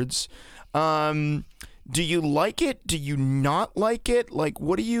cards. Do you like it? Do you not like it? Like,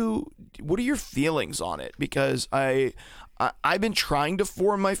 what are your feelings on it? Because I've been trying to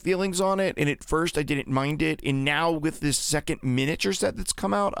form my feelings on it, and at first I didn't mind it, and now with this second miniature set that's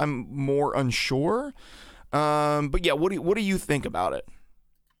come out, I'm more unsure. But yeah, what do you think about it?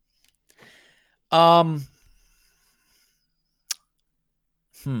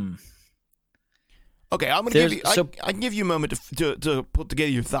 Okay, I'm gonna I can give you a moment to put together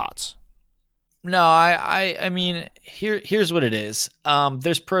your thoughts. No, I mean, here's what it is.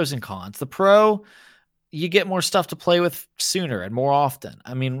 There's pros and cons. The pro, you get more stuff to play with sooner and more often.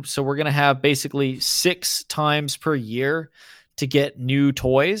 I mean, so we're gonna have basically 6 times per year to get new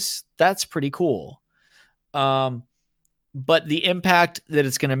toys. That's pretty cool. But the impact that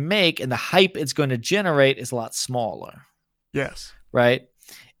it's going to make and the hype it's going to generate is a lot smaller. Yes. Right.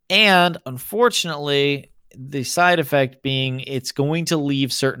 And unfortunately, the side effect being it's going to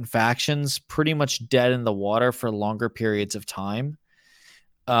leave certain factions pretty much dead in the water for longer periods of time.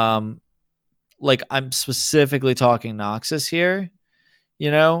 Like I'm specifically talking Noxus here,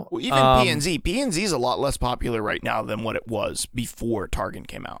 Well, even PNZ is a lot less popular right now than what it was before Targon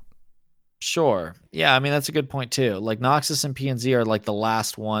came out. Sure. Yeah, I mean, that's a good point, too. Like, Noxus and PNZ are, like, the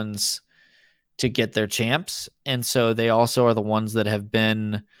last ones to get their champs, and so they also are the ones that have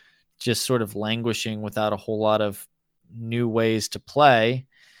been just sort of languishing without a whole lot of new ways to play.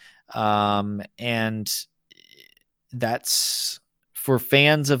 And that's for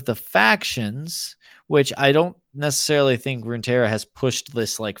fans of the factions, which I don't necessarily think Runeterra has pushed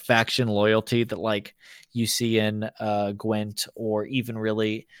this, like, faction loyalty that, like, you see in Gwent or even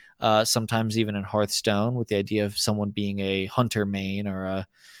really... sometimes even in Hearthstone with the idea of someone being a hunter main or a,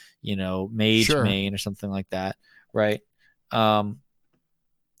 mage main or something like that. Right.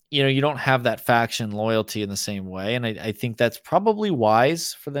 You don't have that faction loyalty in the same way. And I think that's probably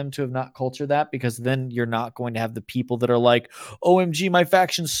wise for them to have not cultured that, because then you're not going to have the people that are like, OMG, my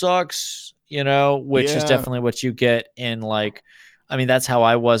faction sucks, which is definitely what you get in like, I mean, that's how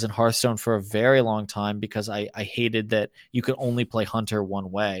I was in Hearthstone for a very long time because I hated that you could only play Hunter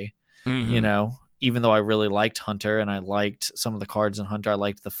one way, even though I really liked Hunter and I liked some of the cards in Hunter. I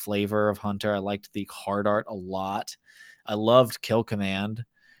liked the flavor of Hunter. I liked the card art a lot. I loved Kill Command.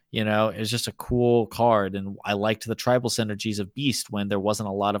 It was just a cool card. And I liked the tribal synergies of Beast when there wasn't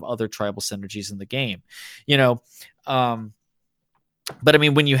a lot of other tribal synergies in the game, but I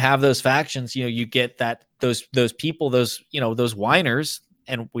mean, when you have those factions, you get that those people, those whiners,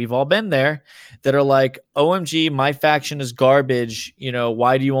 and we've all been there, that are like, OMG, my faction is garbage.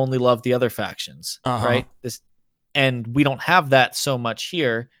 Why do you only love the other factions? Right. And we don't have that so much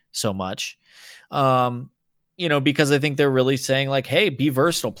here. Because I think they're really saying like, hey, be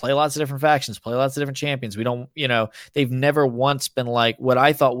versatile, play lots of different factions, play lots of different champions. We don't, they've never once been like what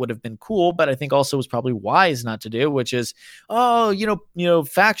I thought would have been cool, but I think also was probably wise not to do, which is,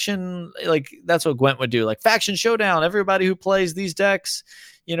 faction, like that's what Gwent would do. Like faction showdown, everybody who plays these decks,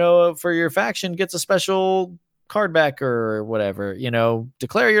 for your faction gets a special card back or whatever,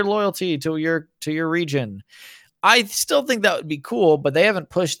 declare your loyalty to your region. I still think that would be cool, but they haven't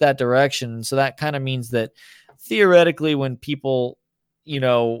pushed that direction. So that kind of means that theoretically, when people,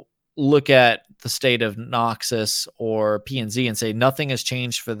 look at the state of Noxus or PNZ and say nothing has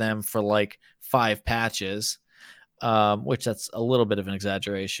changed for them for like 5 patches, which that's a little bit of an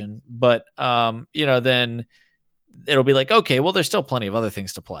exaggeration, but then it'll be like, okay, well, there's still plenty of other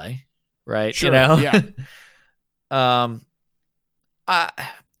things to play, right? Sure, yeah.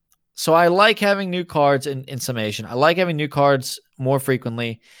 So I like having new cards in summation. I like having new cards more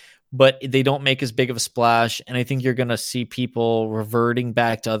frequently, but they don't make as big of a splash. And I think you're going to see people reverting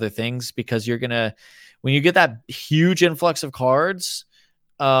back to other things because when you get that huge influx of cards,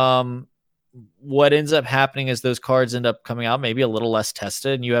 what ends up happening is those cards end up coming out maybe a little less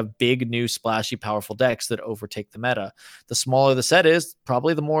tested, and you have big, new, splashy, powerful decks that overtake the meta. The smaller the set is,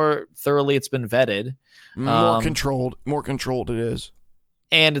 probably the more thoroughly it's been vetted. More controlled it is.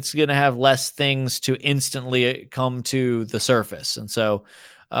 And it's going to have less things to instantly come to the surface. And so,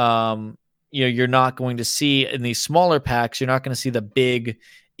 you're not going to see in these smaller packs, you're not going to see the big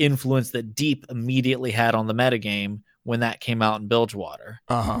influence that Deep immediately had on the metagame when that came out in Bilgewater.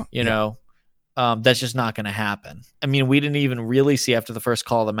 That's just not going to happen. I mean, we didn't even really see after the first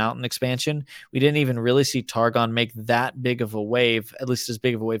Call of the Mountain expansion, we didn't even really see Targon make that big of a wave, at least as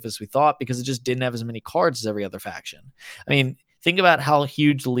big of a wave as we thought, because it just didn't have as many cards as every other faction. I mean, think about how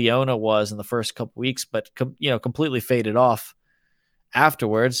huge Leona was in the first couple weeks, but completely faded off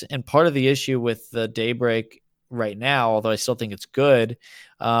afterwards. And part of the issue with the Daybreak right now, although I still think it's good,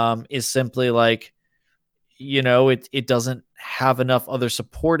 is simply like, it doesn't have enough other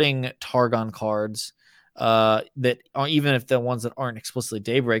supporting Targon cards that are, even if the ones that aren't explicitly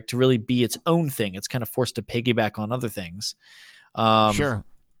Daybreak, to really be its own thing. It's kind of forced to piggyback on other things. Sure.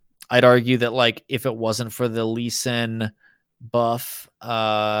 I'd argue that like if it wasn't for the Lee Sin buff,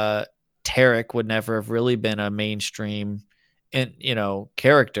 Taric would never have really been a mainstream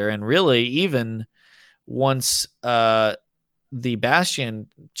character. And really, even once the Bastion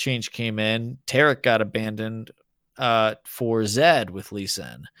change came in, Taric got abandoned for Zed with Lee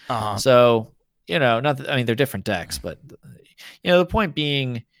Sin. So, they're different decks, but the point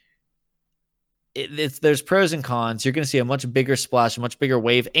being, there's pros and cons. You're going to see a much bigger splash, a much bigger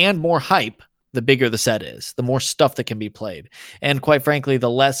wave, and more hype the bigger the set is, the more stuff that can be played. And quite frankly, the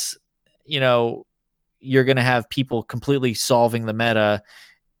less, you're going to have people completely solving the meta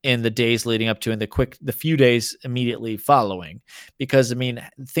in the days leading up to, and the few days immediately following. Because, I mean,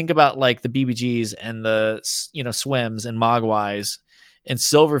 think about like the BBGs and the, Swims and Mogwais and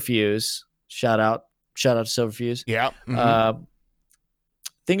Silverfuse. Shout out to Silverfuse. Yeah. Mm-hmm.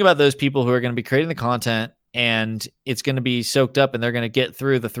 Think about those people who are going to be creating the content, and it's going to be soaked up, and they're going to get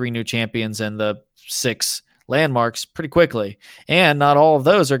through the 3 new champions and the 6 landmarks pretty quickly. And not all of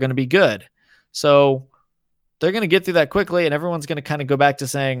those are going to be good. So they're going to get through that quickly, and everyone's going to kind of go back to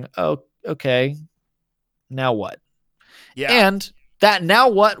saying, oh, okay, now what? Yeah. And that now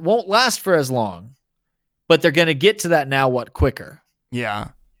what won't last for as long, but they're going to get to that now what quicker. Yeah.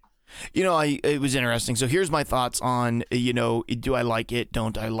 It was interesting. So here's my thoughts on, do I like it?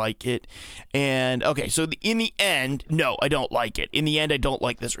 Don't I like it? And okay, so in the end, no, I don't like it. In the end, I don't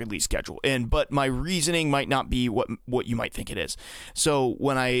like this release schedule. But my reasoning might not be what you might think it is. So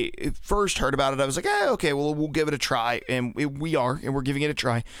when I first heard about it, I was like, okay, well, we'll give it a try. And we're giving it a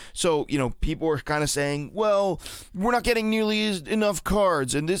try. So, people were kind of saying, well, we're not getting nearly enough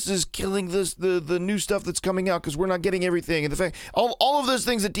cards, and this is killing the new stuff that's coming out because we're not getting everything. And the fact, all of those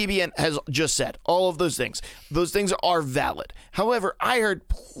things that DBN has just said, all of those things are valid. However, I heard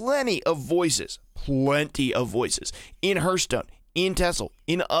plenty of voices in Hearthstone, in Tessel,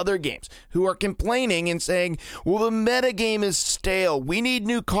 in other games, who are complaining and saying, well, the metagame is stale. We need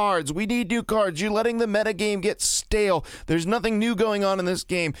new cards. You're letting the metagame get stale. There's nothing new going on in this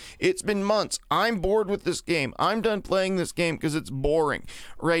game. It's been months. I'm bored with this game. I'm done playing this game because it's boring,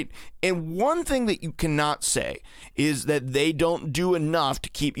 right? And one thing that you cannot say is that they don't do enough to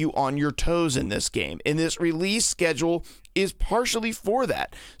keep you on your toes in this game. And this release schedule is partially for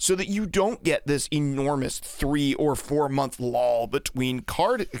that, so that you don't get this enormous 3 or 4 month lull between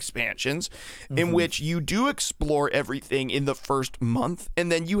card expansions, in which you do explore everything in the first month, and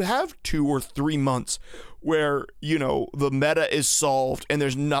then you have 2 or 3 months where, the meta is solved and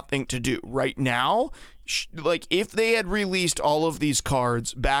there's nothing to do. Right now, like if they had released all of these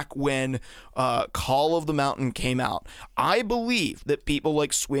cards back when Call of the Mountain came out, I believe that people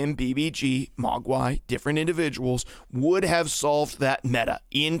like Swim, BBG, Mogwai, different individuals would have solved that meta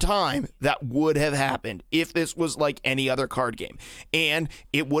in time. That would have happened if this was like any other card game, and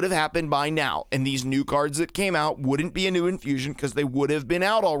it would have happened by now. And these new cards that came out wouldn't be a new infusion because they would have been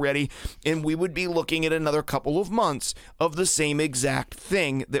out already, and we would be looking at another couple of months of the same exact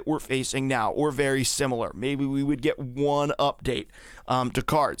thing that we're facing now, or very similar similar. Maybe we would get one update to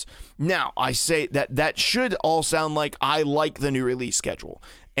cards. Now, I say that should all sound like I like the new release schedule,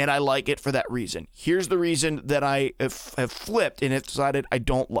 and I like it for that reason. Here's the reason that I have flipped and have decided I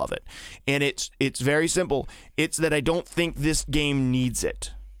don't love it. And it's very simple. It's that I don't think this game needs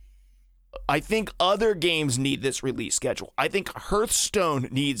it. I think other games need this release schedule. I think Hearthstone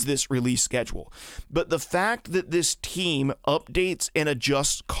needs this release schedule. But the fact that this team updates and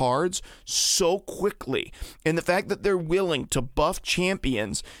adjusts cards so quickly, and the fact that they're willing to buff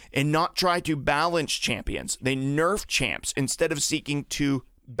champions and not try to balance champions, they nerf champs instead of seeking to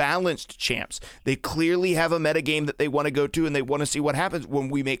balanced champs. They clearly have a metagame that they want to go to, and they want to see what happens when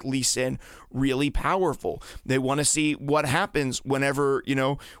we make Lee Sin really powerful. They want to see what happens whenever,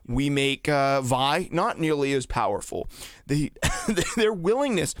 we make Vi not nearly as powerful. Their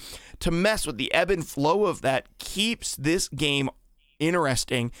willingness to mess with the ebb and flow of that keeps this game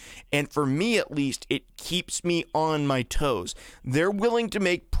interesting, and for me at least, it keeps me on my toes. They're willing to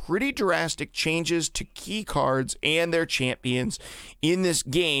make pretty drastic changes to key cards and their champions in this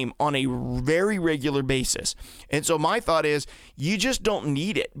game on a very regular basis. And so my thought is, you just don't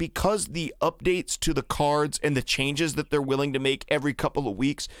need it, because the updates to the cards and the changes that they're willing to make every couple of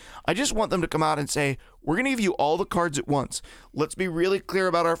weeks, I just want them to come out and say, we're going to give you all the cards at once. Let's be really clear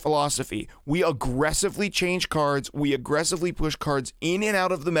about our philosophy. We aggressively change cards. We aggressively push cards in and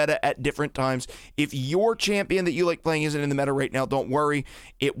out of the meta at different times. If your champion that you like playing isn't in the meta right now, don't worry.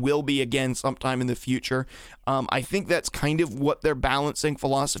 It will be again sometime in the future. I think that's kind of what their balancing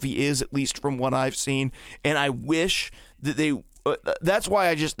philosophy is, at least from what I've seen. And I wish that they... that's why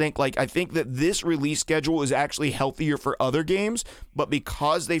I just think, I think that this release schedule is actually healthier for other games, but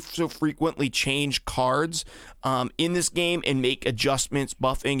because they so frequently change cards in this game and make adjustments,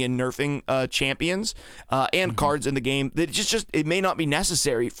 buffing and nerfing champions and cards in the game, that it may not be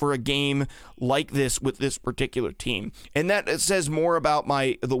necessary for a game like this with this particular team. And that says more about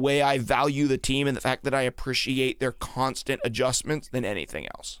the way I value the team and the fact that I appreciate their constant adjustments than anything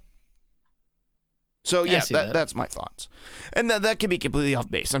else. So yeah, that's my thoughts, and that can be completely off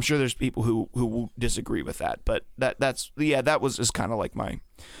base. I'm sure there's people who will disagree with that, but that was just kind of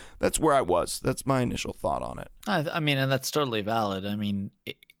that's where I was. That's my initial thought on it. I mean, and that's totally valid. I mean,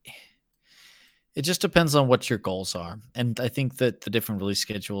 it just depends on what your goals are, and I think that the different release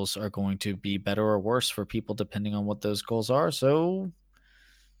schedules are going to be better or worse for people depending on what those goals are. So.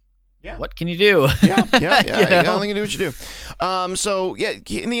 Yeah. What can you do? Yeah. You only can do what you do. So yeah,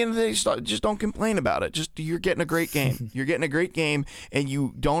 in the end of the day, just don't complain about it. You're getting a great game. You're getting a great game, and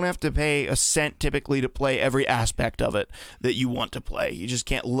you don't have to pay a cent typically to play every aspect of it that you want to play. You just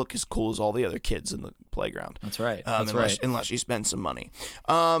can't look as cool as all the other kids in the playground. That's right. Unless you spend some money.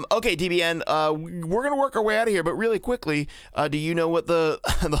 Okay, DBN, we're gonna work our way out of here, but really quickly, do you know what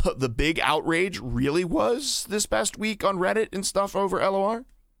the big outrage really was this past week on Reddit and stuff over LOR?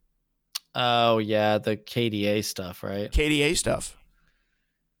 Oh, yeah, the KDA stuff, right? KDA stuff.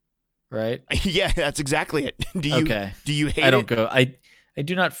 Right? Yeah, that's exactly it. Do you hate it? I don't go. I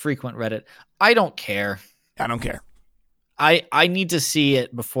do not frequent Reddit. I don't care. I don't care. I need to see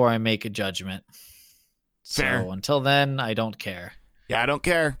it before I make a judgment. Fair. So until then, I don't care. Yeah, I don't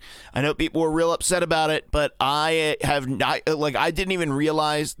care. I know people were real upset about it, but I have not, I didn't even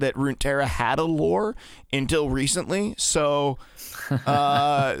realize that Runeterra had a lore until recently. So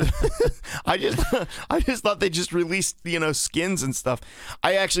I just thought they just released, skins and stuff.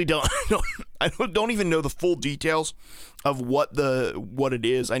 I actually don't even know the full details of what it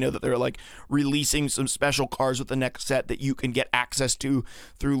is. I know that they're releasing some special cards with the next set that you can get access to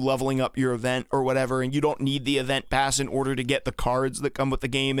through leveling up your event or whatever, and you don't need the event pass in order to get the cards that come with the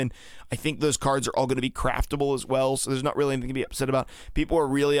game. And I think those cards are all going to be craftable as well, so there's not really anything to be upset about. People are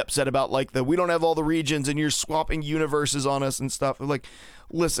really upset about we don't have all the regions and you're swapping universes on us and stuff.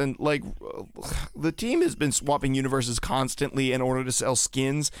 Listen, the team has been swapping universes constantly in order to sell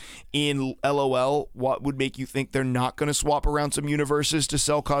skins in LOL. What would make you think they're not going to swap around some universes to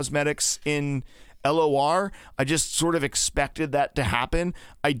sell cosmetics in LOR? I just sort of expected that to happen.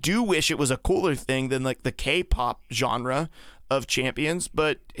 I do wish it was a cooler thing than the K-pop genre of champions,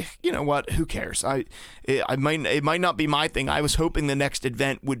 but you know what? Who cares? It might not be my thing. I was hoping the next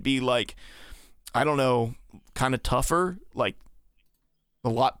event would be I don't know, kind of tougher, a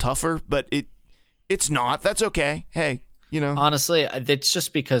lot tougher, but it's not. That's okay. Hey, honestly, it's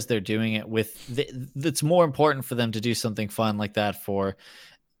just because they're doing it it's more important for them to do something fun like that for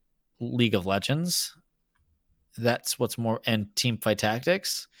League of Legends. That's what's more, and Teamfight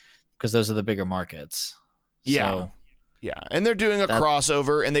Tactics, because those are the bigger markets. Yeah. So, yeah, and they're doing a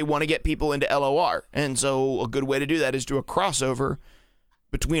crossover, and they want to get people into LOR, and so a good way to do that is do a crossover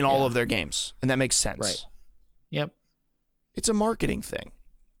between all of their games, and that makes sense. Right. Yep. It's a marketing thing.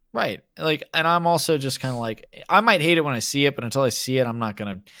 Right. Like, and I'm also just kind of like, I might hate it when I see it, but until I see it, I'm not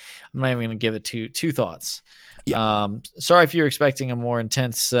even gonna give it two thoughts. Yeah. Sorry if you're expecting a more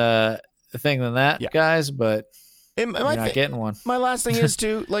intense thing than that, guys, but you're not getting one. My last thing is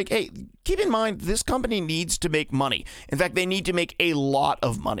to, like, hey, keep in mind, this company needs to make money. In fact, they need to make a lot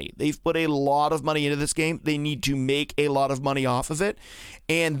of money. They've put a lot of money into this game. They need to make a lot of money off of it.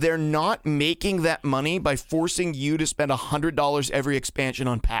 And they're not making that money by forcing you to spend $100 every expansion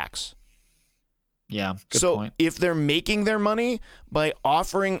on packs. Yeah, good point. If they're making their money by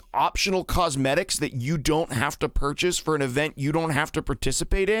offering optional cosmetics that you don't have to purchase for an event you don't have to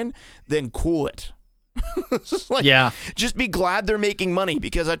participate in, then cool it. Just be glad they're making money,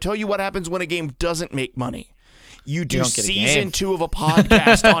 because I tell you what happens when a game doesn't make money. You do season 2 of a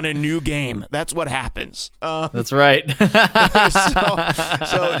podcast on a new game. That's what happens. That's right.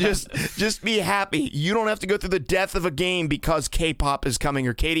 so just be happy. You don't have to go through the death of a game because K-pop is coming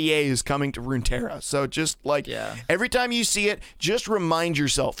or KDA is coming to Runeterra. So just every time you see it, just remind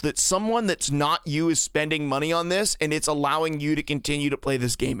yourself that someone that's not you is spending money on this, and it's allowing you to continue to play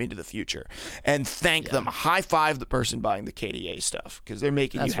this game into the future. And thank them. High five the person buying the KDA stuff, because they're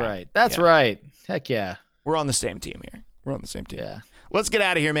making you happy. That's right. Heck yeah. We're on the same team here. We're on the same team. Yeah. Let's get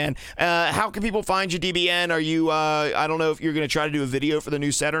out of here, man. How can people find you, DBN? Are you, I don't know if you're going to try to do a video for the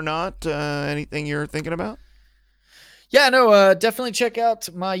new set or not. Anything you're thinking about? Yeah, no, definitely check out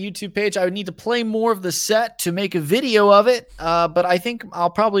my YouTube page. I would need to play more of the set to make a video of it, but I think I'll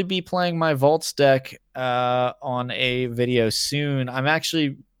probably be playing my Vaults deck on a video soon. I'm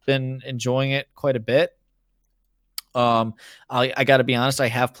actually been enjoying it quite a bit. I got to be honest, I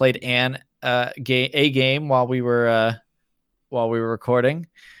have played a game while we were recording,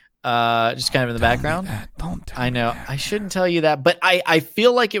 just kind of in the background. Don't tell I know me that. I shouldn't tell you that, but I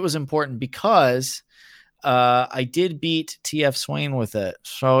feel like it was important because I did beat TF Swain with it,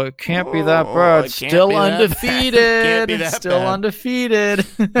 so it can't be that bad. It's still undefeated. Still undefeated.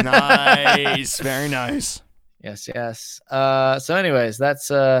 Nice, very nice. Yes. So anyways,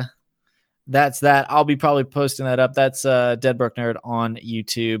 that's that. I'll be probably posting that up. That's Deadbrook Nerd on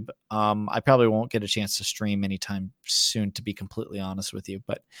YouTube. I probably won't get a chance to stream anytime soon, to be completely honest with you.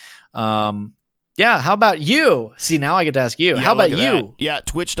 But yeah, how about you? See, now I get to ask you. How about you? That. Yeah,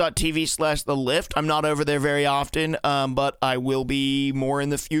 twitch.tv/thelift. I'm not over there very often, but I will be more in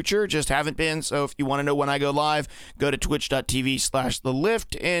the future. Just haven't been. So if you want to know when I go live, go to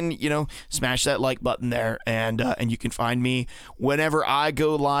twitch.tv/thelift and, smash that like button there. And you can find me whenever I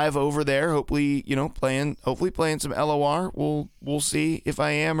go live over there. Hopefully, playing some LOR. We'll see if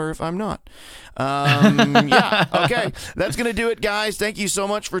I am or if I'm not. Yeah. Okay. That's going to do it, guys. Thank you so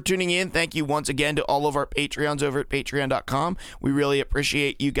much for tuning in. Thank you once again to all of our Patreons over at patreon.com. We really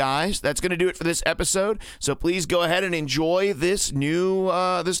appreciate you guys. That's going to do it for this episode. So please go ahead and enjoy this new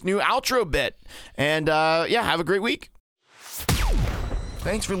outro bit. And have a great week.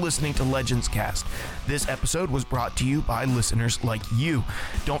 Thanks for listening to Legends Cast. This episode was brought to you by listeners like you.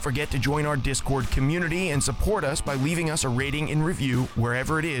 Don't forget to join our Discord community and support us by leaving us a rating and review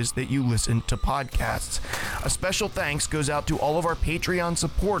wherever it is that you listen to podcasts. A special thanks goes out to all of our Patreon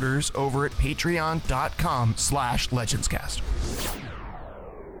supporters over at patreon.com/legendscast.